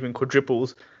 maybe even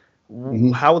quadruples.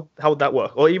 Mm-hmm. How would that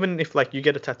work? Or even if like you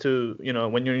get a tattoo,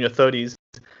 when you're in your 30s,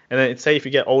 and then say if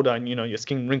you get older and your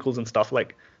skin wrinkles and stuff,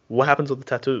 like what happens with the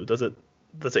tattoo? Does it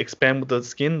expand with the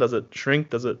skin? Does it shrink?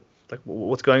 Does it like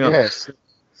what's going on? Yes.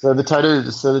 So the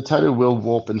tattoo will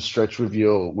warp and stretch with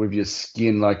your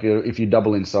skin. Like if you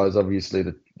double in size, obviously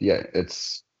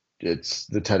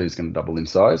the tattoo is going to double in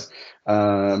size.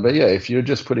 But yeah, if you're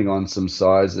just putting on some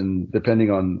size, and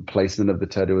depending on placement of the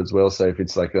tattoo as well, so if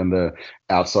it's like on the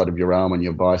outside of your arm on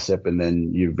your bicep, and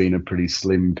then you've been a pretty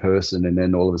slim person, and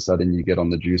then all of a sudden you get on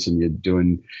the juice and you're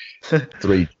doing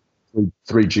three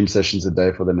gym sessions a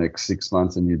day for the next 6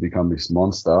 months, and you become this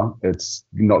monster, it's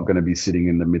not going to be sitting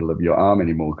in the middle of your arm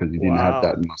anymore, because you didn't have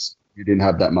that muscle. You didn't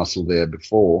have that muscle there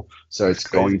before, so it's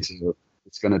going to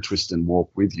twist and warp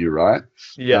with you, right?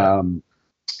 Yeah.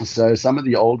 So some of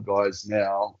the old guys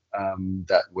now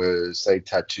that were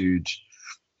tattooed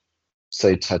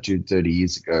 30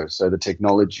 years ago, so the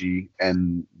technology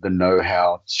and the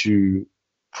know-how to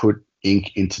put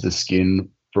ink into the skin,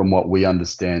 from what we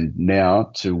understand now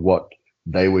to what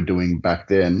they were doing back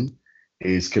then,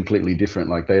 is completely different.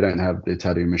 Like, they don't have the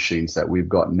tattoo machines that we've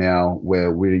got now,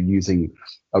 where we're using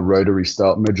a rotary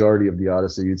style. Majority of the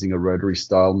artists are using a rotary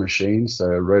style machine. So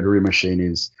a rotary machine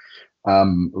is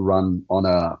run on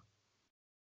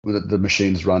the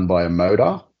machine's run by a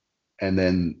motor, and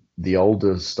then the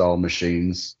older style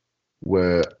machines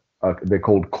they're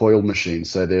called coil machines.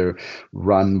 So they're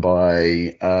run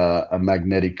by a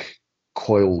magnetic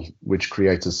coil, which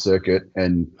creates a circuit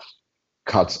and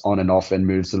cuts on and off and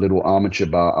moves the little armature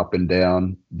bar up and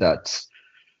down. That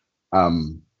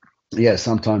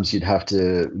sometimes you'd have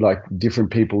to, like,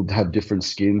 different people have different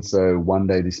skin. So one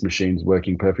day this machine's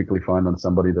working perfectly fine on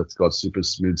somebody that's got super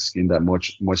smooth skin that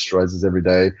moisturizes every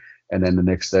day, and then the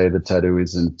next day the tattoo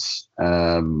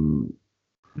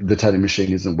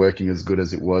machine isn't working as good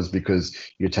as it was, because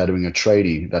you're tattooing a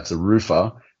tradie that's a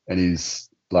roofer and he's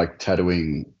like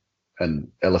tattooing an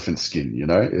elephant skin.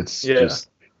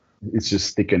 It's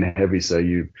just thick and heavy. So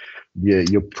you're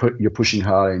pushing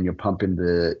hard and you're pumping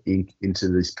the ink into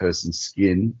this person's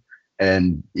skin,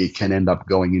 and it can end up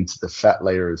going into the fat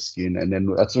layer of skin. And then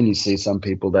that's when you see some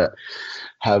people that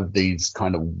have these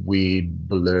kind of weird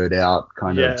blurred out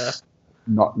kind of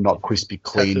not crispy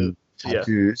clean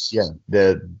tattoos.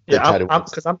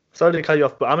 Because I'm sorry to cut you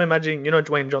off, but I'm imagining,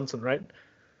 Dwayne Johnson, right?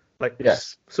 Like,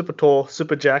 super tall,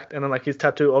 super jacked, and then like his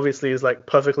tattoo obviously is like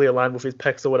perfectly aligned with his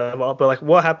pecs or whatever. But like,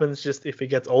 what happens just if he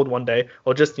gets old one day,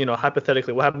 or just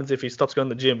hypothetically, what happens if he stops going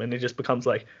to the gym and he just becomes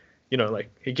like,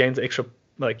 like he gains extra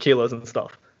like kilos and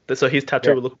stuff? So his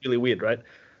tattoo will look really weird, right?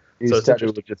 His tattoo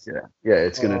will just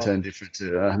it's going to turn different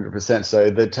to 100%.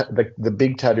 So the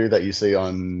big tattoo that you see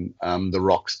on The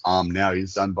Rock's arm now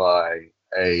is done by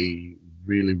a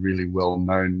really, really well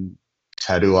known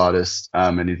tattoo artist,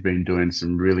 and he's been doing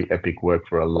some really epic work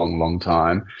for a long, long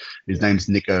time. His name's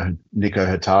Nico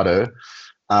Hurtado,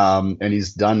 and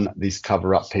he's done this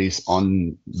cover-up piece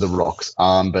on The Rock's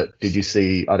arm. But did you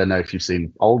see? I don't know if you've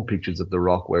seen old pictures of The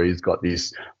Rock where he's got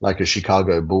this like a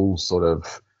Chicago Bulls sort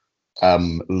of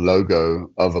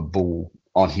logo of a bull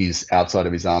on his outside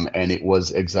of his arm, and it was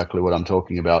exactly what I'm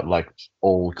talking about, like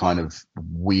all kind of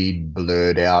weird,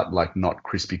 blurred out, like not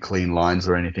crispy clean lines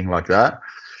or anything like that.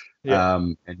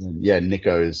 And then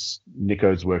Nico's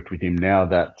worked with him now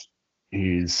that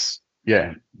he's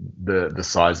the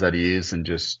size that he is, and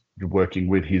just working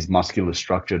with his muscular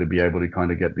structure to be able to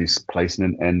kind of get this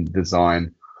placement and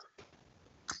design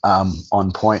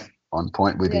on point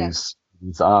with his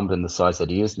arm and the size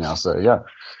that he is now. So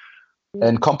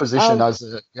and composition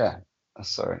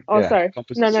sorry.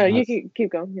 No, you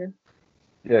keep going.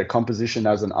 Composition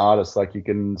as an artist, like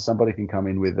somebody can come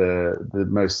in with the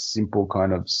most simple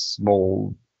kind of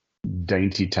small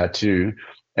dainty tattoo,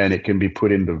 and it can be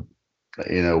put in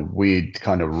a weird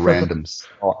kind of random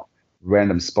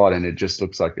spot, and it just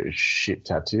looks like a shit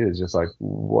tattoo. It's just like,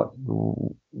 what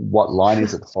line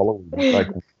is it following? Like,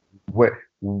 what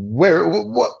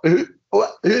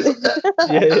who's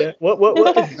that? What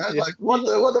like,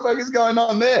 what the fuck is going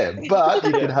on there? But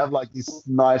you could have like this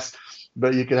nice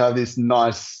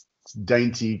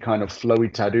dainty kind of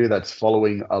flowy tattoo that's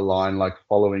following a line, like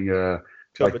following a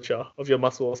curvature of your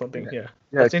muscle or something.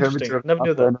 That's interesting. Never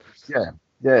knew that.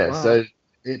 Wow. So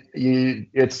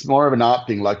it's more of an art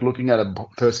thing, like looking at a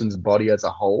person's body as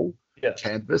a whole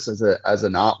canvas as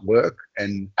an artwork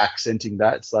and accenting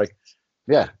that. It's like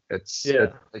they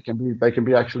can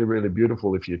be actually really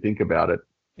beautiful if you think about it.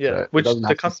 So which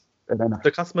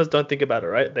the customers don't think about it,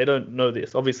 right? They don't know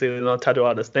this. Obviously, they're not tattoo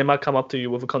artists. They might come up to you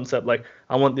with a concept like,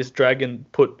 I want this dragon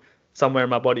put somewhere in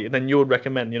my body. And then you would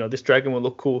recommend, this dragon will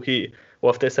look cool here. Or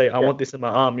if they say, I want this in my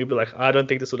arm, you'd be like, I don't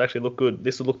think this would actually look good.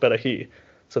 This would look better here.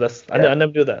 So I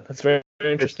never do that. That's very,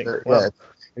 very interesting.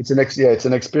 It's an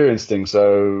experience thing.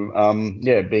 So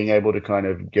being able to kind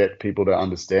of get people to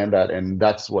understand that, and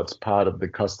that's what's part of the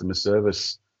customer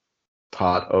service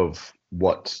part of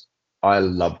what I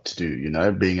love to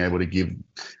do, being able to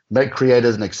make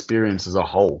creators an experience as a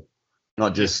whole.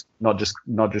 not just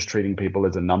treating people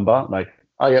as a number. Like,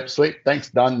 oh yep, sweet, thanks,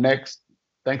 done, next,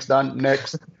 thanks, done,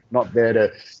 next. Not there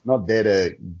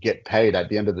to get paid at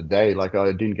the end of the day. Like,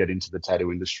 I didn't get into the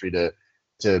tattoo industry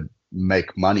to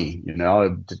make money. I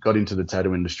got into the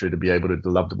tattoo industry to be able to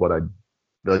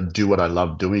do what I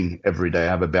love doing every day. I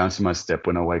have a bounce in my step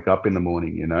when I wake up in the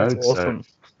morning. That's awesome.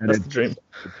 That's the dream.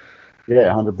 Yeah,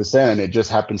 100%. And it just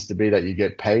happens to be that you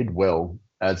get paid well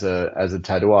as a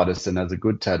tattoo artist, and as a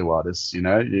good tattoo artist, you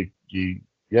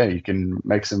can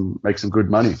make some good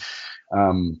money.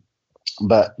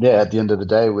 But yeah, at the end of the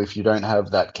day, if you don't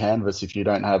have that canvas, if you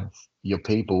don't have your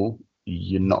people,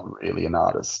 you're not really an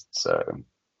artist. So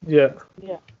yeah,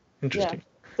 Yeah. Interesting.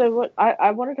 So what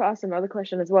I wanted to ask another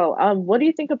question as well. What do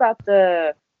you think about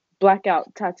the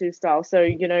blackout tattoo style? So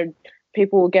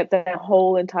people will get their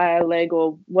whole entire leg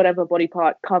or whatever body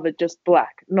part covered just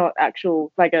black, not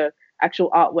actual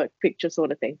artwork picture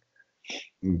sort of thing.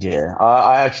 Yeah,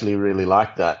 I actually really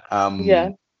like that.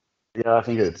 Yeah, I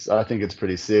think it's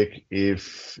pretty sick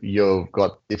if you're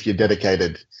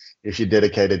dedicated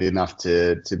enough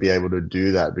to be able to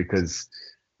do that, because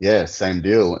yeah, same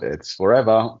deal. It's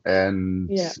forever, and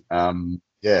you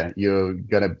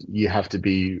have to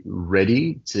be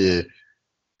ready to,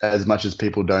 as much as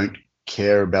people don't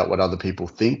care about what other people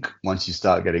think, once you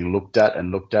start getting looked at,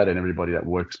 and everybody that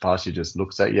works past you just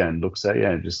looks at you and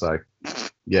just like,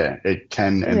 yeah, it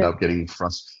can end up getting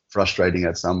frustrating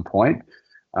at some point.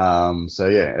 So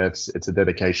yeah, it's a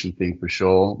dedication thing for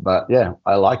sure. But yeah,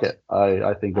 I like it.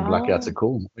 I think the blackouts are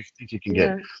cool. I think you can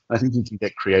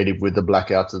get creative with the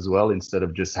blackouts as well. Instead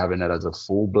of just having it as a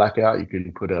full blackout, you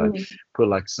can put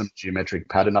like some geometric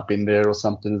pattern up in there or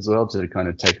something as well, to kind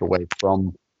of take away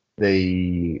from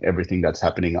everything that's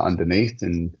happening underneath.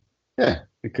 And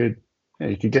you could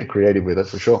get creative with it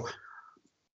for sure.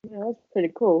 Yeah, that's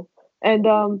pretty cool. And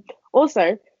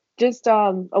also just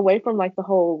away from like the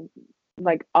whole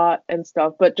like art and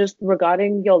stuff, but just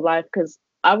regarding your life, because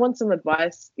I want some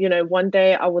advice. One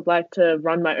day I would like to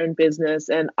run my own business,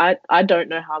 and I don't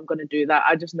know how I'm going to do that.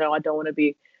 I just know I don't want to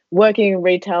be working in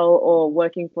retail or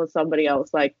working for somebody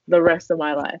else like the rest of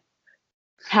my life.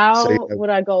 How would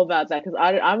I go about that? Because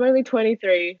I'm only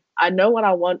 23. I know what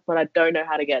I want, but I don't know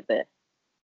how to get there.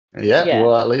 Yeah.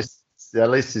 Well, at least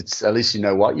you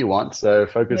know what you want. So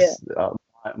focus.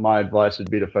 My advice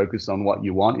would be to focus on what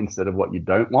you want instead of what you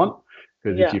don't want.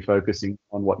 Because if you're focusing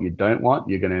on what you don't want,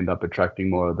 you're going to end up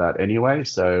attracting more of that anyway.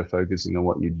 So focusing on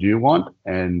what you do want,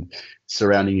 and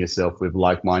surrounding yourself with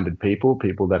like-minded people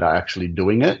that are actually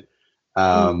doing it.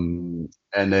 And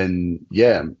then,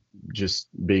 just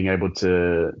being able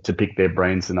to pick their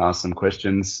brains and ask some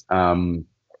questions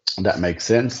that make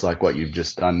sense, like what you've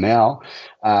just done now.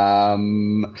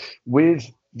 With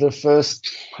the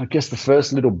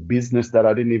first little business that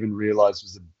I didn't even realize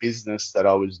was a business that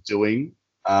I was doing,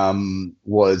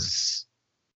 was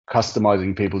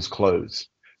customizing people's clothes.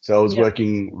 So I was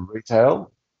working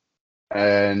retail,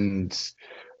 and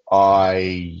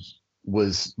I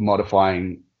was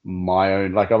modifying my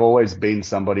own. Like, I've always been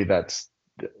somebody that's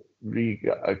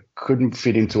I couldn't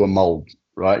fit into a mold,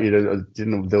 right? There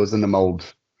wasn't a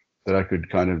mold that I could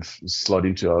kind of slot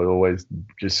into. I would always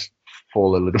just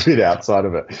fall a little bit outside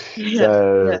of it.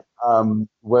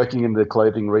 Working in the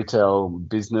clothing retail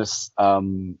business,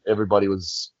 everybody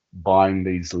was buying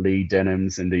these Lee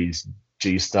denims and these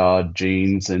G-Star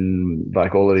jeans, and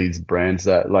like all of these brands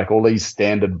that, like all these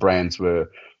standard brands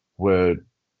were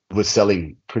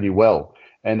selling pretty well.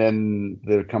 And then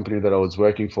the company that I was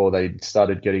working for, they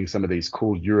started getting some of these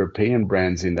cool European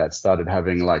brands in, that started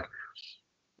having like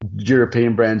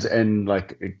European brands and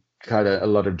like kind of a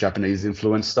lot of Japanese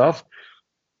influence stuff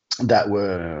that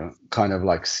were kind of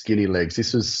like skinny legs.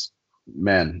 This was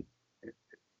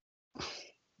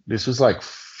like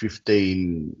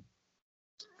 15,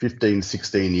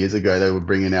 16 years ago. They were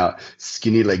bringing out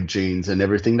skinny leg jeans and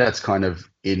everything that's kind of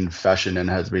in fashion and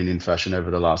has been in fashion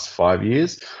over the last 5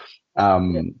 years.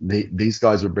 These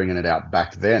guys were bringing it out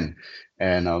back then,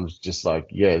 and I was just like,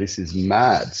 yeah, this is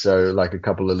mad. So like a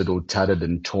couple of little tattered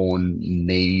and torn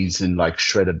knees and like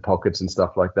shredded pockets and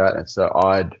stuff like that. And so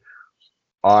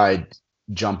I'd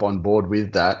jump on board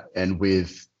with that, and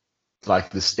with like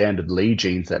the standard Lee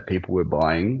jeans that people were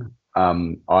buying,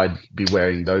 I'd be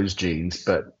wearing those jeans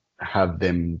but have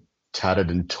them tattered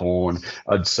and torn.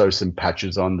 I'd sew some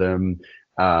patches on them,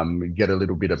 get a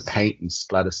little bit of paint and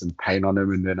splatter some paint on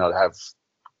them, and then I'd have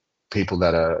people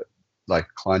that are like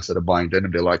clients that are buying denim.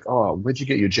 They're like, oh, where'd you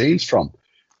get your jeans from?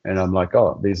 And I'm like,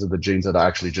 oh, these are the jeans that I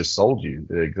actually just sold you.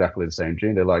 They're exactly the same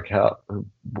jean. They're like, how?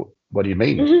 What do you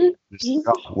mean?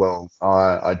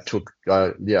 I took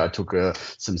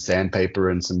some sandpaper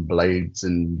and some blades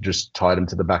and just tied them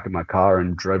to the back of my car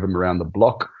and drove them around the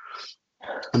block.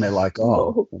 And they're like,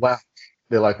 oh, wow.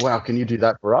 They're like, wow, can you do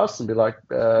that for us? And be like,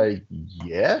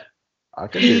 yeah, I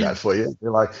can do that for you.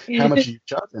 They're like, how much are you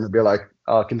charging? And I'd be like,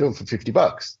 oh, I can do it for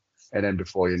 $50. And then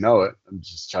before you know it, I'm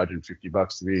just charging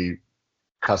 $50 to be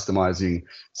customizing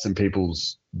some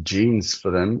people's jeans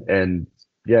for them, and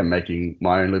making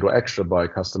my own little extra by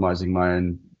customizing my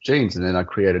own jeans. And then I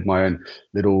created my own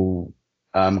little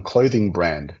clothing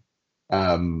brand,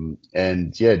 and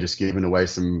just giving away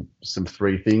some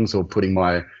free things, or putting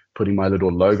my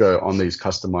little logo on these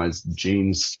customized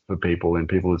jeans for people, and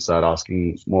people would start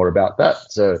asking more about that.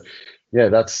 So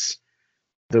that's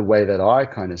the way that I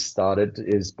kind of started,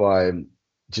 is by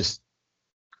just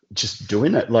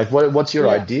doing it. Like, what's your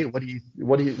idea?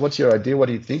 What's your idea? What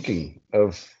are you thinking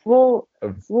of? The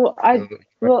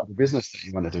business that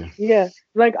you want to do? Yeah,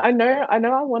 like I know I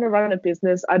want to run a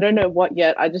business. I don't know what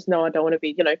yet. I just know I don't want to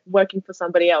be, working for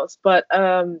somebody else. But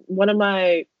one of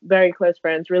my very close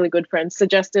friends, really good friends,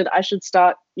 suggested I should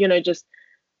start, just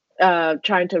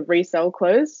trying to resell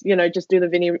clothes. Just do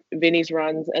the Vinnie's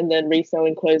runs and then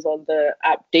reselling clothes on the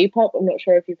app Depop. I'm not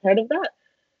sure if you've heard of that.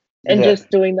 And just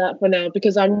doing that for now,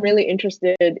 because I'm really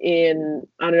interested in,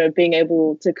 I don't know, being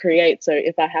able to create. So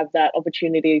if I have that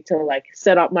opportunity to like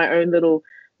set up my own little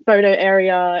photo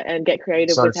area and get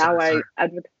creative with how I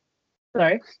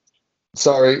advertise.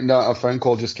 Sorry, no, a phone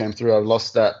call just came through. I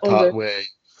lost that part where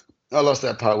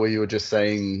you were just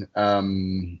saying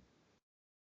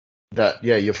that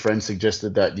your friend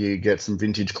suggested that you get some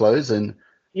vintage clothes and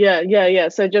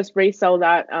so just resell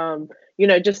that,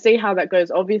 just see how that goes.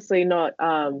 Obviously not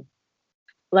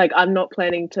like I'm not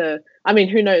planning to, I mean,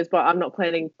 who knows, but I'm not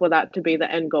planning for that to be the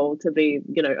end goal, to be,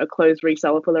 a clothes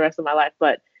reseller for the rest of my life.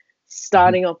 But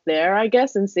starting off there, I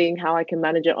guess, and seeing how I can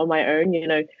manage it on my own,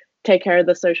 take care of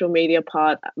the social media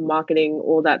part, marketing,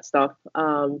 all that stuff.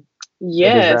 So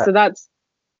that's.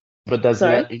 But does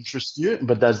that interest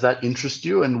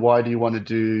you? And why do you want to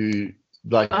do,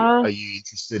 like, are you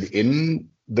interested in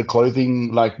the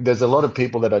clothing? Like, there's a lot of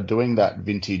people that are doing that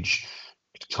vintage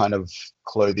kind of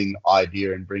clothing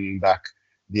idea and bringing back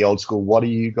the old school. What are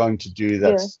you going to do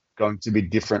that's going to be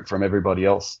different from everybody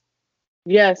else?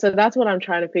 So that's what I'm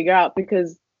trying to figure out,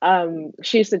 because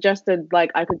she suggested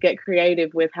like I could get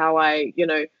creative with how I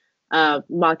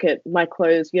market my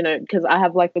clothes, because I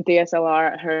have like the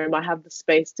DSLR at home. I have the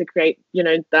space to create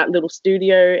that little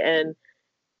studio. And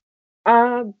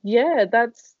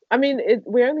that's, I mean,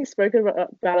 we only spoke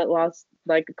about it last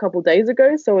like a couple days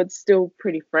ago, so it's still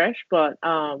pretty fresh. But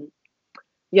so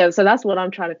that's what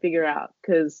I'm trying to figure out,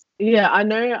 because I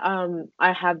know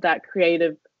I have that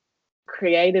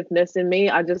creativeness in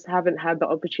me. I just haven't had the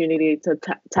opportunity to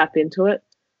tap into it.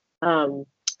 So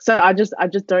I just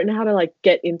don't know how to like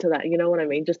get into that, you know what I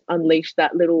mean? Just unleash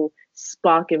that little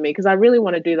spark in me, because I really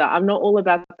want to do that. I'm not all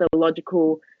about the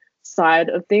logical side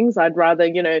of things. I'd rather,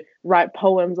 write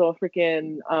poems or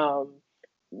freaking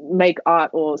make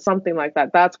art or something like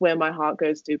that. That's where my heart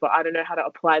goes to, but I don't know how to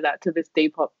apply that to this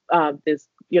Depop, this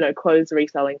clothes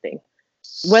reselling thing,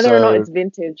 whether or not it's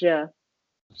vintage.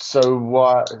 So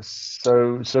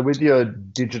with your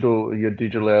digital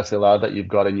SLR that you've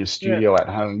got in your studio at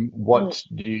home, what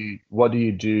do you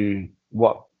do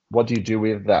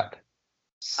with that?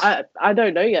 I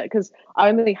don't know yet, because I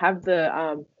only have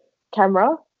the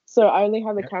camera. So I only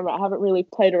have the camera. I haven't really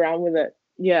played around with it.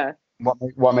 Yeah.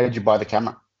 What made you buy the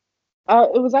camera?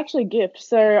 It was actually a gift.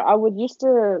 So I used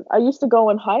to go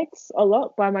on hikes a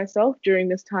lot by myself during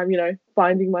this time,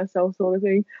 finding myself sort of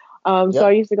thing. So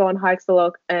I used to go on hikes a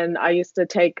lot, and I used to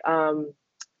take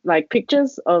like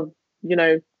pictures of,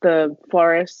 the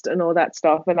forest and all that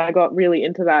stuff. And I got really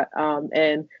into that.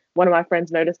 And one of my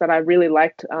friends noticed that I really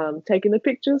liked taking the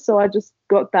pictures. So I just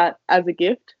got that as a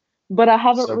gift, but I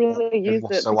haven't really used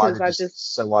it because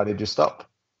So why did you stop?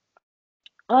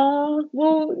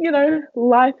 Well,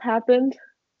 life happened,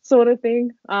 sort of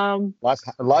thing. Life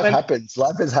happens.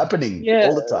 Life is happening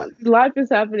all the time. Life is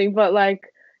happening, but like,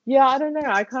 I don't know.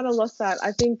 I kind of lost that.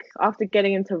 I think after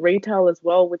getting into retail as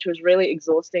well, which was really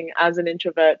exhausting as an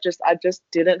introvert, I just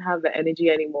didn't have the energy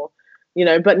anymore,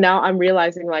 but now I'm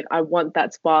realizing like I want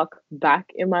that spark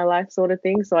back in my life, sort of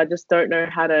thing. So I just don't know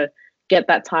how to get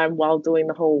that time while doing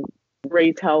the whole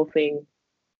retail thing.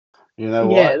 You know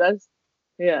what?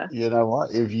 You know what?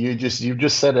 If you've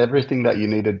just said everything that you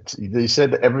needed. You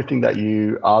said everything that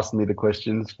you asked me the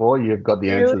questions for. You've got the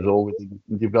answers all within.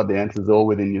 You've got the answers all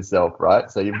within yourself,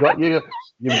 right? So you've got your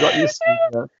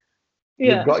studio.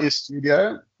 You've got your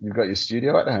studio. You've got your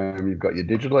studio at home. You've got your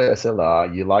digital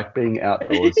SLR. You like being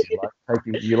outdoors. You like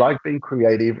being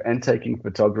creative and taking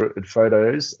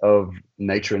photos of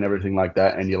nature and everything like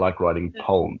that, and you like writing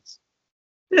poems.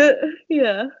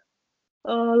 Yeah.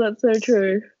 Oh, that's so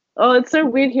true. Oh, it's so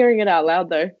weird hearing it out loud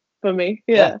though for me.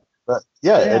 Yeah. But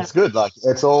it's good. Like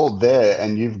it's all there,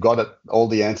 and you've got all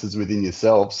the answers within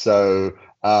yourself. So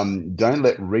don't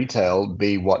let retail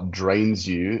be what drains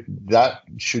you. That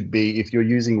should be, if you're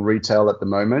using retail at the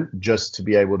moment, just to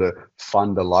be able to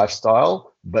fund a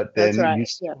lifestyle. But then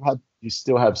you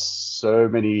still have so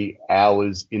many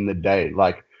hours in the day.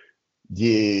 Like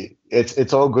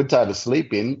it's all good to have a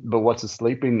sleep in, but what's a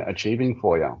sleep in achieving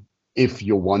for you if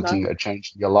you're wanting a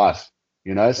change in your life?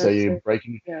 So you're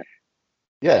breaking.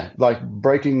 Like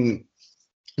breaking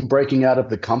out of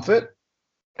the comfort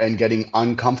and getting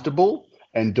uncomfortable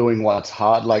and doing what's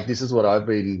hard. Like this is what I've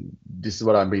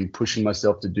been pushing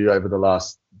myself to do over the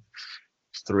last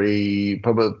probably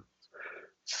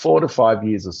 4 to 5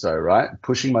 years or so, right?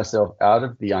 Pushing myself out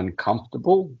of the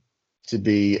uncomfortable to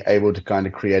be able to kind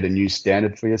of create a new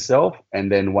standard for yourself.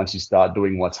 And then once you start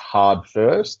doing what's hard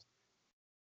first,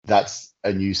 that's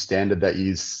a new standard that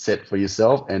you set for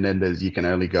yourself, and then you can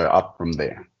only go up from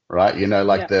there, right?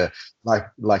 The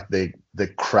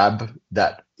crab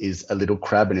that is a little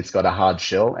crab and it's got a hard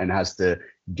shell and has to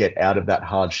get out of that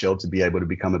hard shell to be able to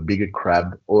become a bigger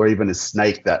crab, or even a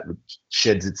snake that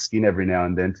sheds its skin every now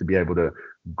and then to be able to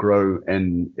grow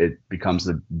and it becomes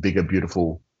a bigger,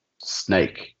 beautiful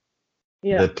snake.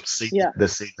 The seed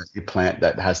that you plant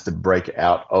that has to break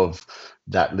out of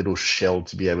that little shell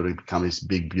to be able to become this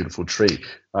big, beautiful tree.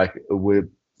 Like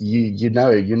you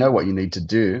know what you need to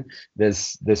do.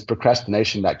 There's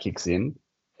procrastination that kicks in,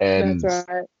 and that's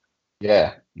right.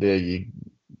 Yeah, there you.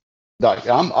 Like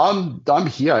I'm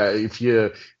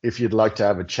here if you'd like to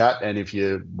have a chat, and if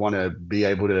you want to be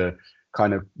able to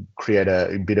kind of create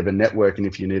a bit of a network, and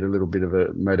if you need a little bit of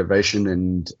a motivation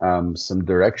and some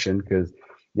direction, because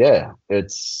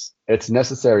it's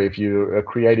necessary if you're a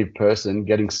creative person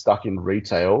getting stuck in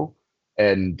retail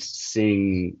and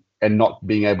seeing and not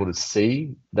being able to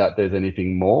see that there's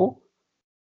anything more,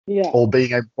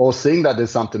 or seeing that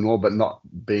there's something more but not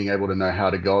being able to know how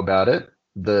to go about it.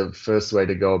 The first way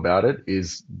to go about it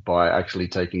is by actually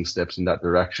taking steps in that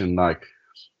direction. Like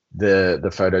the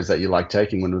photos that you like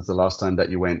taking. When was the last time that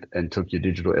you went and took your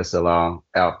digital SLR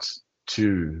out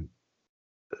to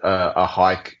a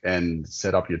hike and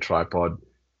set up your tripod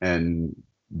and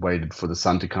waited for the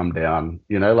sun to come down?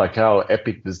 Like how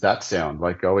epic does that sound?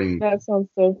 Like going. That sounds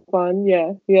so fun.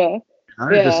 Yeah.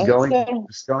 Just going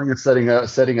and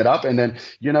setting it up, and then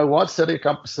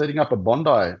setting up a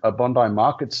Bondi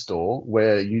market store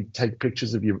where you take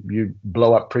pictures of you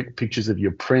blow up pictures of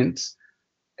your prints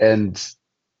and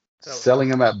selling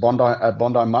them at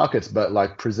Bondi markets, but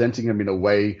like presenting them in a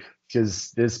way,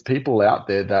 because there's people out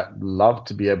there that love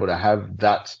to be able to have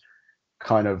that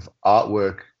kind of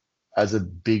artwork as a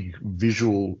big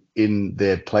visual in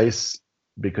their place,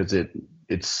 because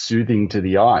it's soothing to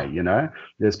the eye.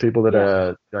 There's people that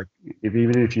are like,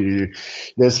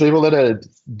 there's people that are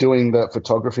doing the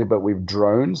photography but with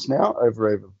drones now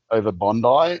over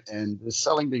Bondi, and they're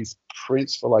selling these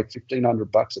prints for like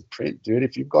 $1,500 a print. Dude,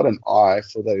 if you've got an eye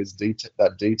for those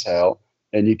that detail,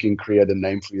 and you can create a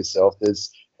name for yourself,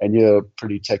 and you're a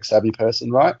pretty tech savvy person,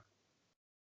 right?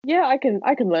 Yeah, I can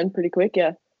learn pretty quick.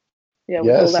 Yeah, with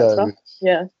all that stuff.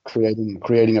 Yeah,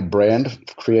 creating a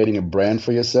brand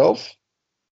for yourself.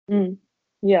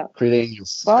 Creating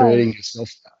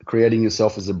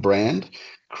yourself as a brand,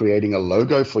 creating a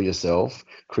logo for yourself,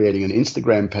 creating an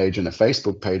Instagram page and a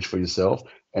Facebook page for yourself,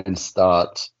 and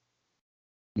start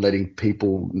letting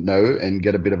people know and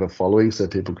get a bit of a following, so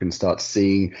people can start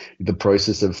seeing the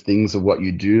process of things of what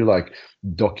you do, like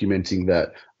documenting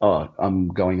that, I'm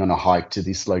going on a hike to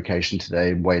this location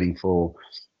today, waiting for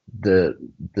the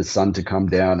sun to come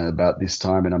down at about this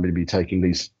time, and I'm going to be taking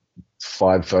these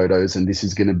 5 photos, and this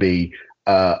is going to be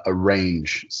a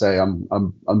range. Say I'm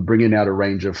bringing out a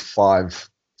range of five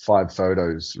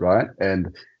photos, right?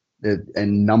 And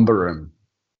number them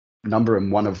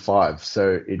 1 of 5.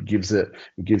 So it gives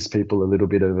people a little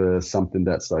bit of something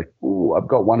that's like, ooh, I've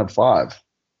got 1 of 5.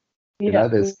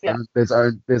 There's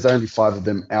only 5 of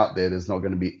them out there. There's not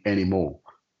going to be any more.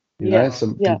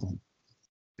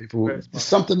 People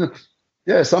something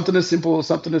as simple as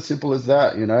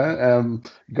that,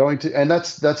 going to, and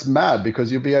that's mad,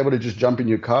 because you'll be able to just jump in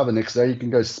your car the next day. You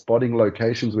can go spotting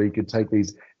locations where you could take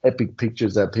these epic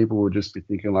pictures that people will just be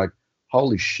thinking like,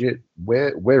 holy shit,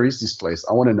 where is this place?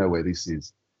 I want to know where this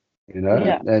is,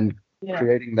 and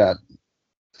creating that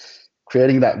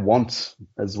want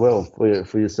as well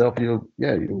for yourself. You'll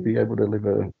be able to live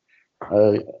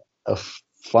a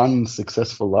fun,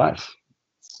 successful life.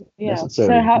 Yeah. So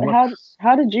necessary.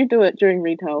 how did you do it during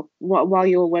retail while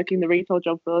you were working the retail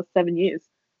job for 7 years?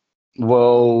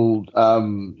 Well,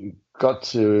 got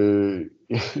to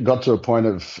got to a point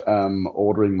of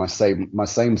ordering my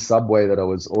same Subway that I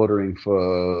was ordering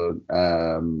for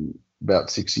about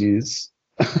 6 years.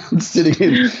 sitting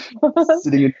in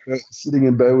sitting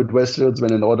in Burwood Westfields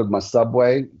when I ordered my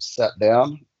Subway, sat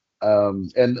down,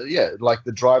 and yeah, like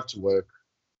the drive to work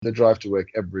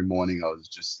every morning. I was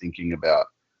just thinking about,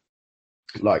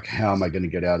 like, how am I going to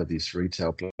get out of this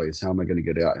retail place? How am I going to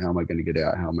get out? How am I going to get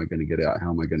out? How am I going to get out?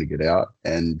 How am I going to get out?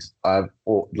 And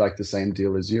like the same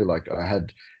deal as you. Like, I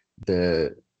had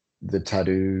the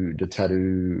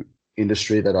tattoo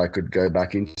industry that I could go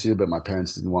back into, but my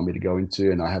parents didn't want me to go into.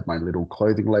 And I had my little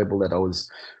clothing label that I was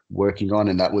working on,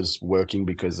 and that was working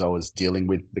because I was dealing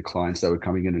with the clients that were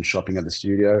coming in and shopping at the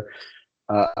studio,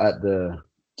 at the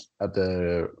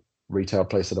retail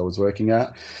place that I was working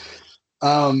at.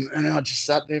 And I just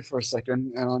sat there for a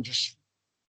second, and I just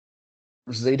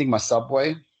was eating my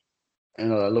Subway,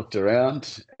 and I looked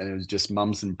around, and it was just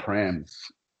mums and prams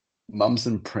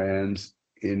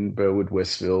in Burwood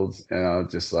Westfield, and I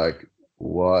was just like,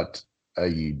 "What are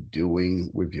you doing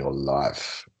with your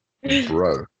life,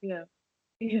 bro? Yeah.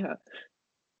 Yeah.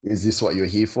 Is this what you're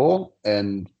here for?"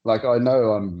 And like, I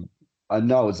know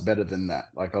it's better than that.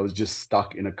 Like, I was just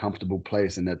stuck in a comfortable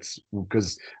place, and that's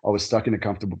because I was stuck in a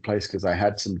comfortable place because I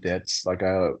had some debts. Like,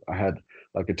 I had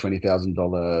like a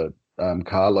 $20,000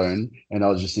 car loan, and I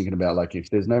was just thinking about, like, if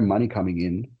there's no money coming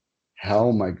in, how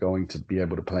am I going to be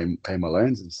able to pay my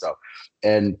loans and stuff?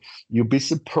 And you'll be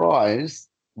surprised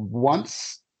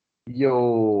once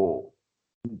you've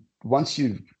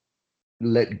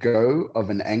let go of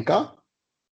an anchor,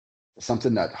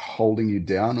 something that holding you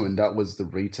down. And that was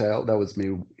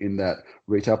me in that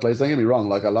retail place. Don't get me wrong,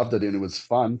 like, I loved it and it was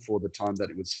fun for the time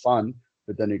that it was fun,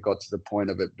 but then it got to the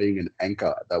point of it being an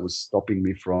anchor that was stopping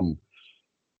me from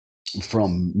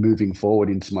moving forward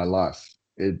into my life.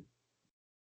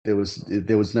 There was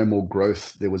no more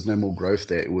growth. There was no more growth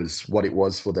there. It was what it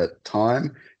was for that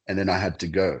time, and then I had to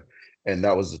go. And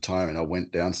that was the time. And I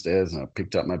went downstairs and I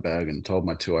picked up my bag and told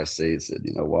my two ICs, said,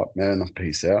 "You know what, man,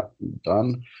 peace out. I'm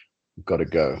done. Got to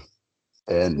go."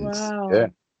 And Wow. yeah,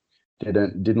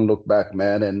 didn't look back,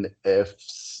 man. And if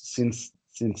since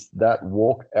that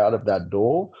walk out of that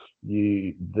door,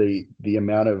 the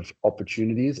amount of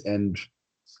opportunities and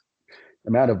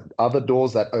amount of other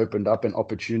doors that opened up and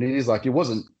opportunities, like, it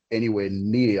wasn't anywhere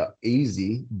near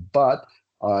easy, but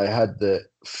I had the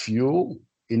fuel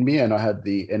in me and I had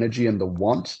the energy and the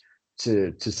want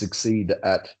to succeed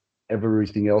at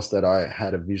everything else that I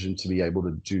had a vision to be able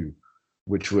to do,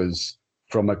 which was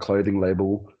from a clothing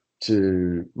label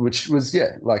which was,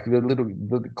 yeah, like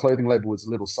the clothing label was a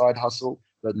little side hustle,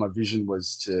 but my vision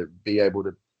was to be able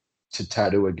to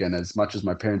tattoo again. As much as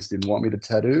my parents didn't want me to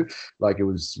tattoo, like, it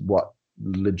was what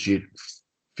legit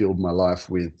filled my life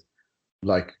with,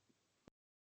 like,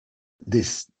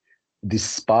 this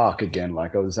spark again.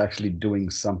 Like, I was actually doing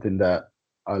something that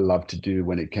I love to do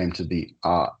when it came to the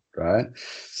art, right?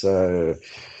 So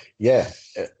yeah,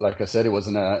 like I said, it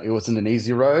wasn't an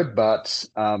easy road, but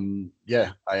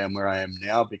yeah, I am where I am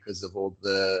now because of all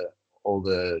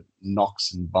the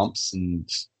knocks and bumps and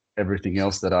everything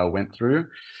else that I went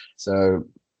through. So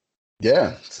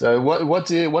yeah. So what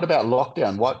about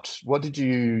lockdown? What did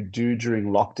you do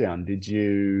during lockdown? Did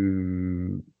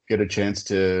you get a chance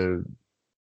to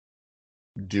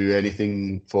do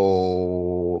anything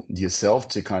for yourself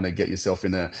to kind of get yourself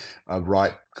in a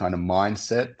right kind of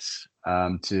mindset,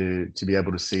 to be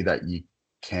able to see that you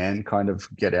can kind of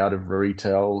get out of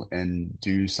retail and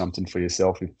do something for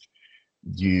yourself if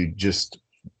you just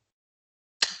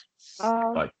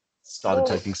like started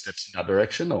taking steps in that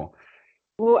direction? Or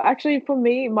Well, actually, for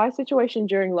me, my situation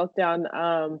during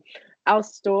lockdown, our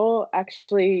store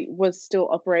actually was still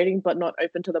operating, but not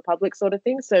open to the public, sort of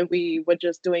thing. So we were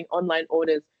just doing online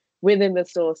orders within the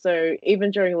store. So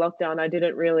even during lockdown, I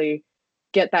didn't really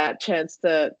get that chance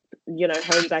to,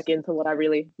 hone back into what I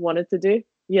really wanted to do.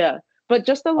 Yeah. But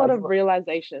just a lot of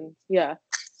realizations. Yeah.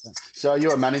 So are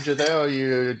you a manager there, or are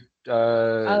you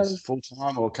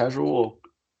full-time or casual? Or?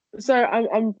 So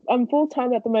I'm full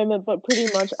time at the moment, but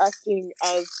pretty much acting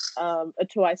as a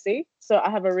 2IC. So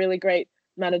I have a really great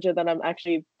manager that I'm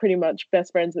actually pretty much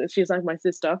best friends with. She's like my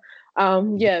sister.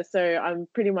 Yeah, so I'm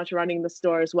pretty much running the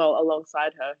store as well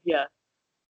alongside her. Yeah.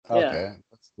 Okay,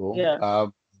 that's cool. Yeah.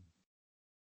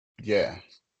 Yeah.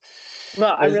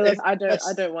 Well, I realize I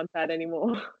don't want that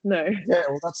anymore. No. Yeah,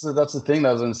 well, that's the thing that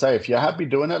I was going to say. If you're happy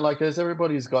doing it, like,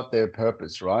 everybody's got their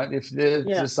purpose, right? If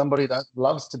there's somebody that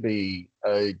loves to be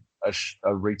a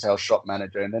a retail shop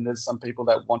manager, and then there's some people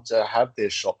that want to have their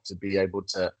shop to be able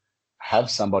to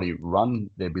have somebody run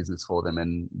their business for them,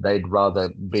 and they'd rather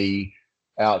be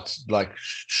out like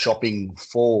shopping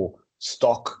for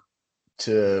stock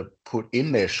to put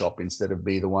in their shop instead of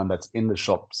be the one that's in the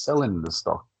shop selling the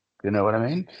stock. You know what I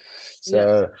mean?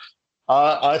 So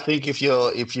I think if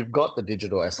you've got the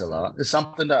digital SLR, it's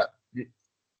something that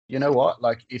you know what,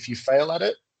 like if you fail at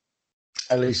it,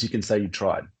 at least you can say you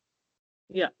tried.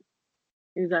 Yeah,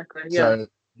 exactly. So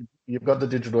you've got the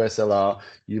digital SLR,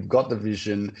 you've got the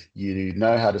vision, you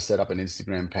know how to set up an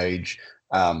Instagram page,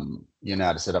 you know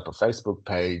how to set up a Facebook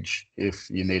page. If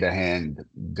you need a hand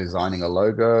designing a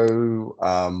logo,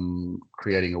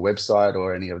 creating a website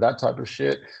or any of that type of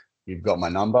shit, you've got my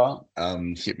number.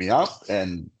 Hit me up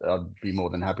and I'd be more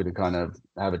than happy to kind of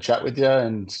have a chat with you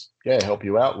and help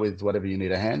you out with whatever you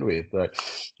need a hand with. But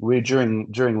during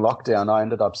lockdown, I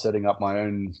ended up setting up my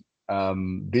own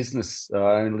business,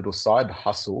 own little side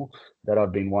hustle that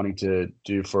I've been wanting to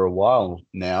do for a while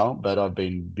now, but I've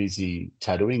been busy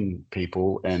tattooing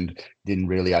people and didn't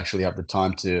really actually have the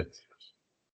time to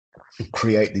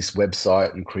create this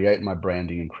website and create my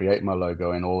branding and create my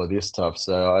logo and all of this stuff.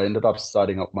 So I ended up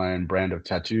starting up my own brand of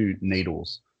tattoo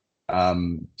needles,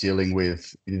 dealing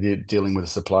with a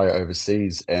supplier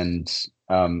overseas and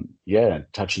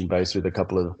touching base with a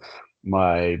couple of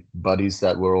my buddies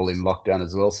that were all in lockdown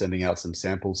as well, sending out some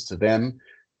samples to them.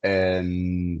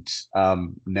 And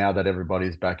now that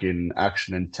everybody's back in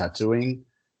action and tattooing,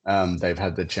 they've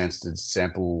had the chance to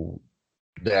sample.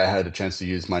 I had a chance to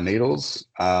use my needles,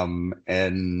 and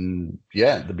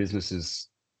the business is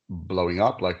blowing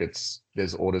up. Like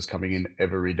there's orders coming in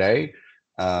every day,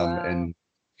 and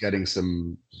getting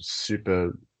some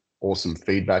super awesome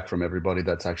feedback from everybody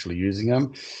that's actually using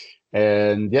them.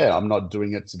 And I'm not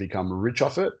doing it to become rich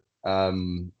off it.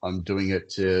 I'm doing it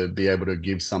to be able to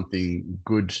give something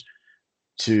good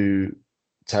to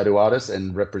tattoo artists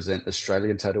and represent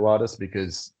Australian tattoo artists,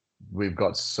 because we've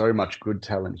got so much good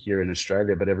talent here in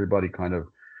Australia, but everybody kind of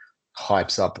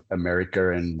hypes up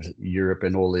America and Europe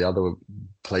and all the other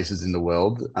places in the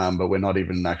world. But we're not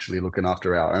even actually looking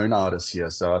after our own artists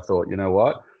here. So I thought, you know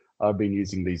what? I've been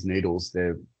using these needles.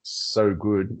 They're so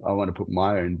good. I want to put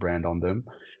my own brand on them,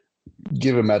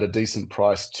 give them at a decent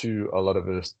price to a lot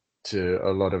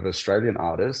of Australian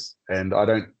artists. And I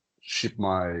don't ship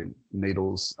my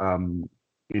needles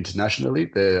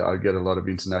internationally. I get a lot of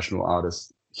international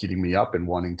artists hitting me up and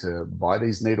wanting to buy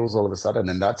these needles all of a sudden,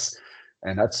 and that's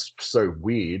so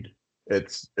weird.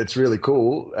 It's really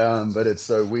cool, but it's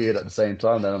so weird at the same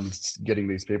time that I'm getting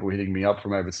these people hitting me up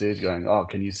from overseas going, oh,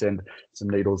 can you send some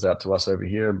needles out to us over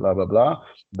here and blah blah blah.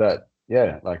 But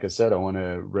like I said, I want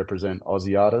to represent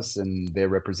Aussie artists and they're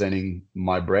representing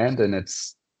my brand, and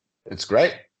it's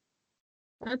great.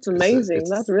 That's amazing.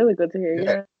 That's really good to hear.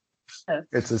 Yeah.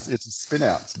 It's a spin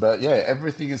out, but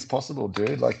everything is possible,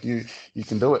 dude. Like you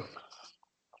can do it.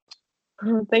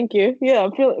 Thank you. Yeah,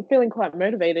 I'm feeling quite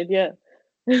motivated. Yeah.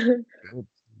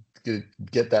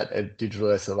 Get that digital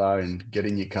SLR and get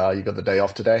in your car. You got the day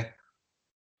off today?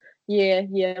 Yeah,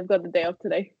 I've got the day off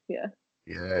today. Yeah.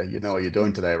 Yeah, you know what you're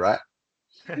doing today, right?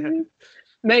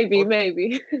 Maybe. What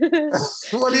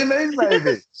do you mean,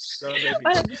 maybe?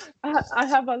 I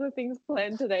have other things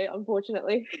planned today,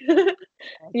 unfortunately.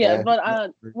 Yeah, but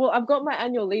I've got my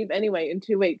annual leave anyway in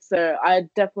 2 weeks, so I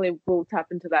definitely will tap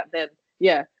into that then.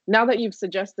 Yeah, now that you've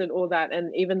suggested all that,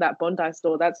 and even that Bondi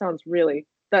store, that sounds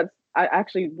I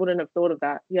actually wouldn't have thought of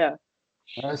that. Yeah.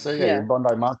 So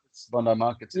Bondi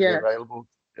Markets is available.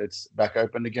 It's back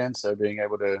open again, so being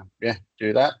able to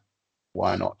do that,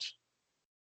 why not?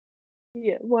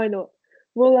 Yeah, why not?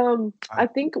 Well, I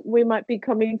think we might be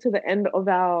coming to the end of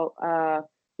our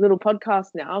little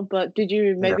podcast now, but did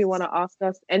you maybe want to ask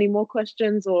us any more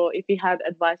questions, or if you had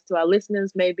advice to our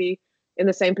listeners, maybe in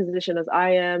the same position as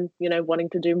I am, wanting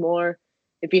to do more,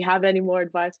 if you have any more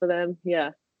advice for them?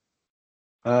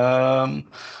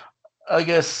 I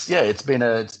guess it's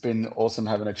been awesome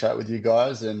having a chat with you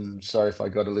guys, and sorry if I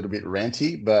got a little bit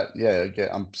ranty, but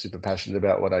I'm super passionate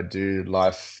about what I do,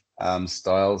 life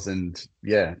styles, and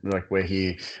like we're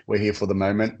here for the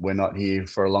moment. We're not here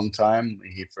for a long time.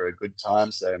 We're here for a good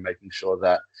time. So making sure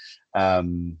that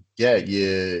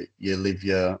you live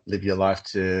your life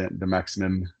to the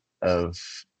maximum of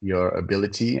your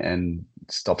ability and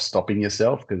stop stopping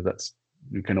yourself, because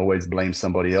you can always blame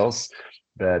somebody else.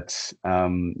 But at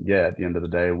the end of the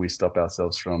day, we stop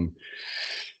ourselves from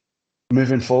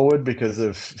moving forward because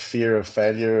of fear of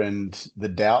failure and the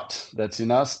doubt that's in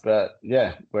us. But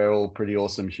we're all pretty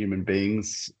awesome human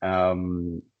beings. Try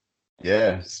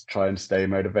and stay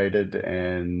motivated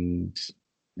and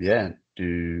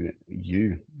do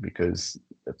you, because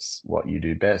that's what you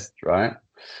do best, right?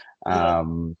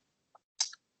 I'm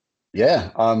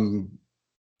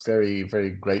very, very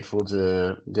grateful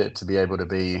to be able to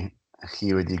be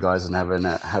here with you guys and have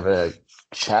a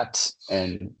chat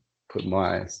and put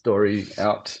my story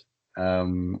out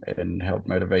and help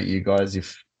motivate you guys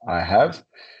if I have.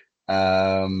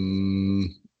 You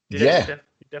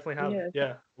definitely have.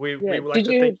 Yeah. We would like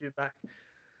to thank you back.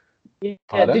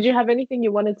 Yeah. Did you have anything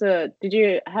you wanted to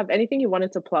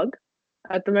plug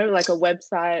at the moment, like a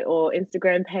website or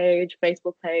Instagram page,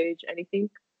 Facebook page, anything?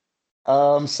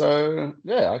 So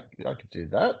yeah, I could do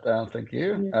that. Thank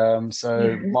you.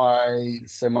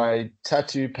 My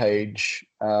tattoo page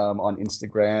on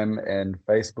Instagram and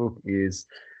Facebook is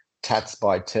Tats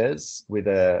by Tez with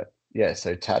so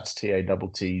Tats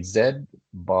TATTZ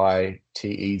by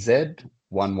TEZ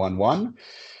 111.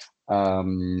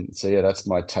 That's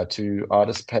my tattoo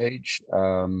artist page.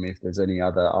 If there's any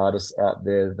other artists out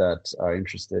there that are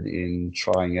interested in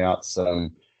trying out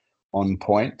some on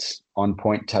point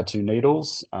tattoo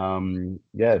needles,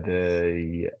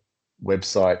 the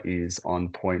website is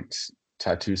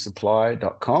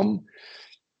onpointtattoosupply.com.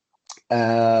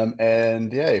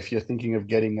 If you're thinking of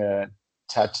getting a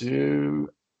tattoo,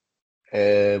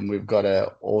 we've got an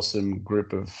awesome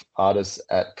group of artists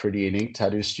at Pretty and Ink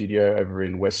Tattoo Studio over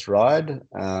in West Ryde.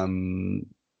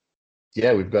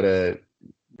 We've got a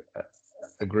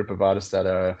group of artists that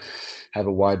have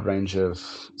a wide range of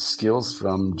skills,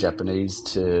 from Japanese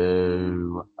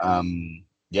to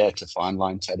fine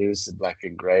line tattoos, to black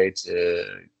and gray, to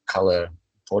color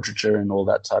portraiture and all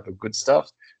that type of good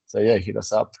stuff. So hit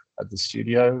us up at the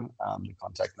studio. The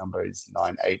contact number is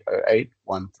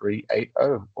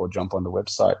 9808-1380, or jump on the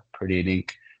website Pretty and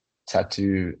Ink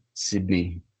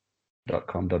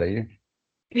tattoo-sydney.com.au.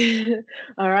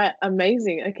 All right,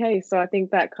 amazing. Okay, so I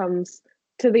think that comes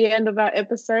to the end of our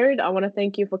episode. I want to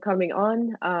thank you for coming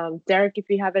on. Derek, if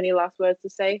you have any last words to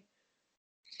say.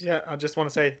 Yeah, I just want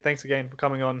to say thanks again for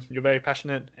coming on. You're very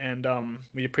passionate, and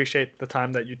we appreciate the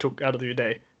time that you took out of your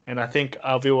day. And I think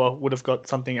our viewer would have got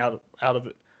something out of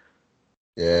it.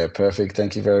 Yeah, perfect.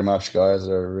 Thank you very much, guys.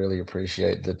 I really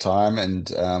appreciate the time,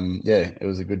 and it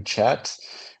was a good chat.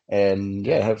 And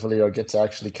hopefully I'll get to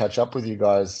actually catch up with you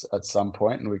guys at some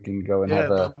point, and we can go and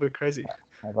that'd be crazy.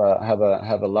 Have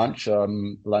a lunch.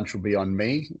 Lunch will be on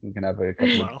me. We can have a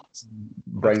couple of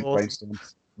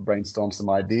brainstorm some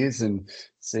ideas and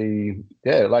see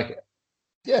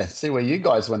see where you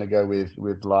guys want to go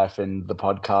with life and the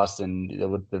podcast, and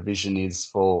what the vision is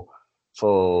for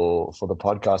the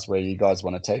podcast, where you guys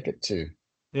want to take it to.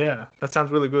 Yeah, that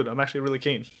sounds really good. I'm actually really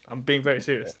keen. I'm being very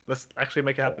serious. Let's actually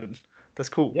make it happen. That's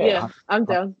cool. Yeah, I'm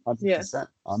down. 100%. Yeah,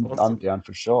 I'm down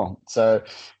for sure. So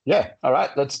all right,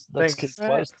 let's keep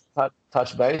close,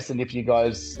 touch base, and if you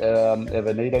guys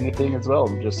ever need anything as well,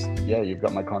 just you've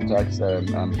got my contacts.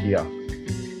 I'm here.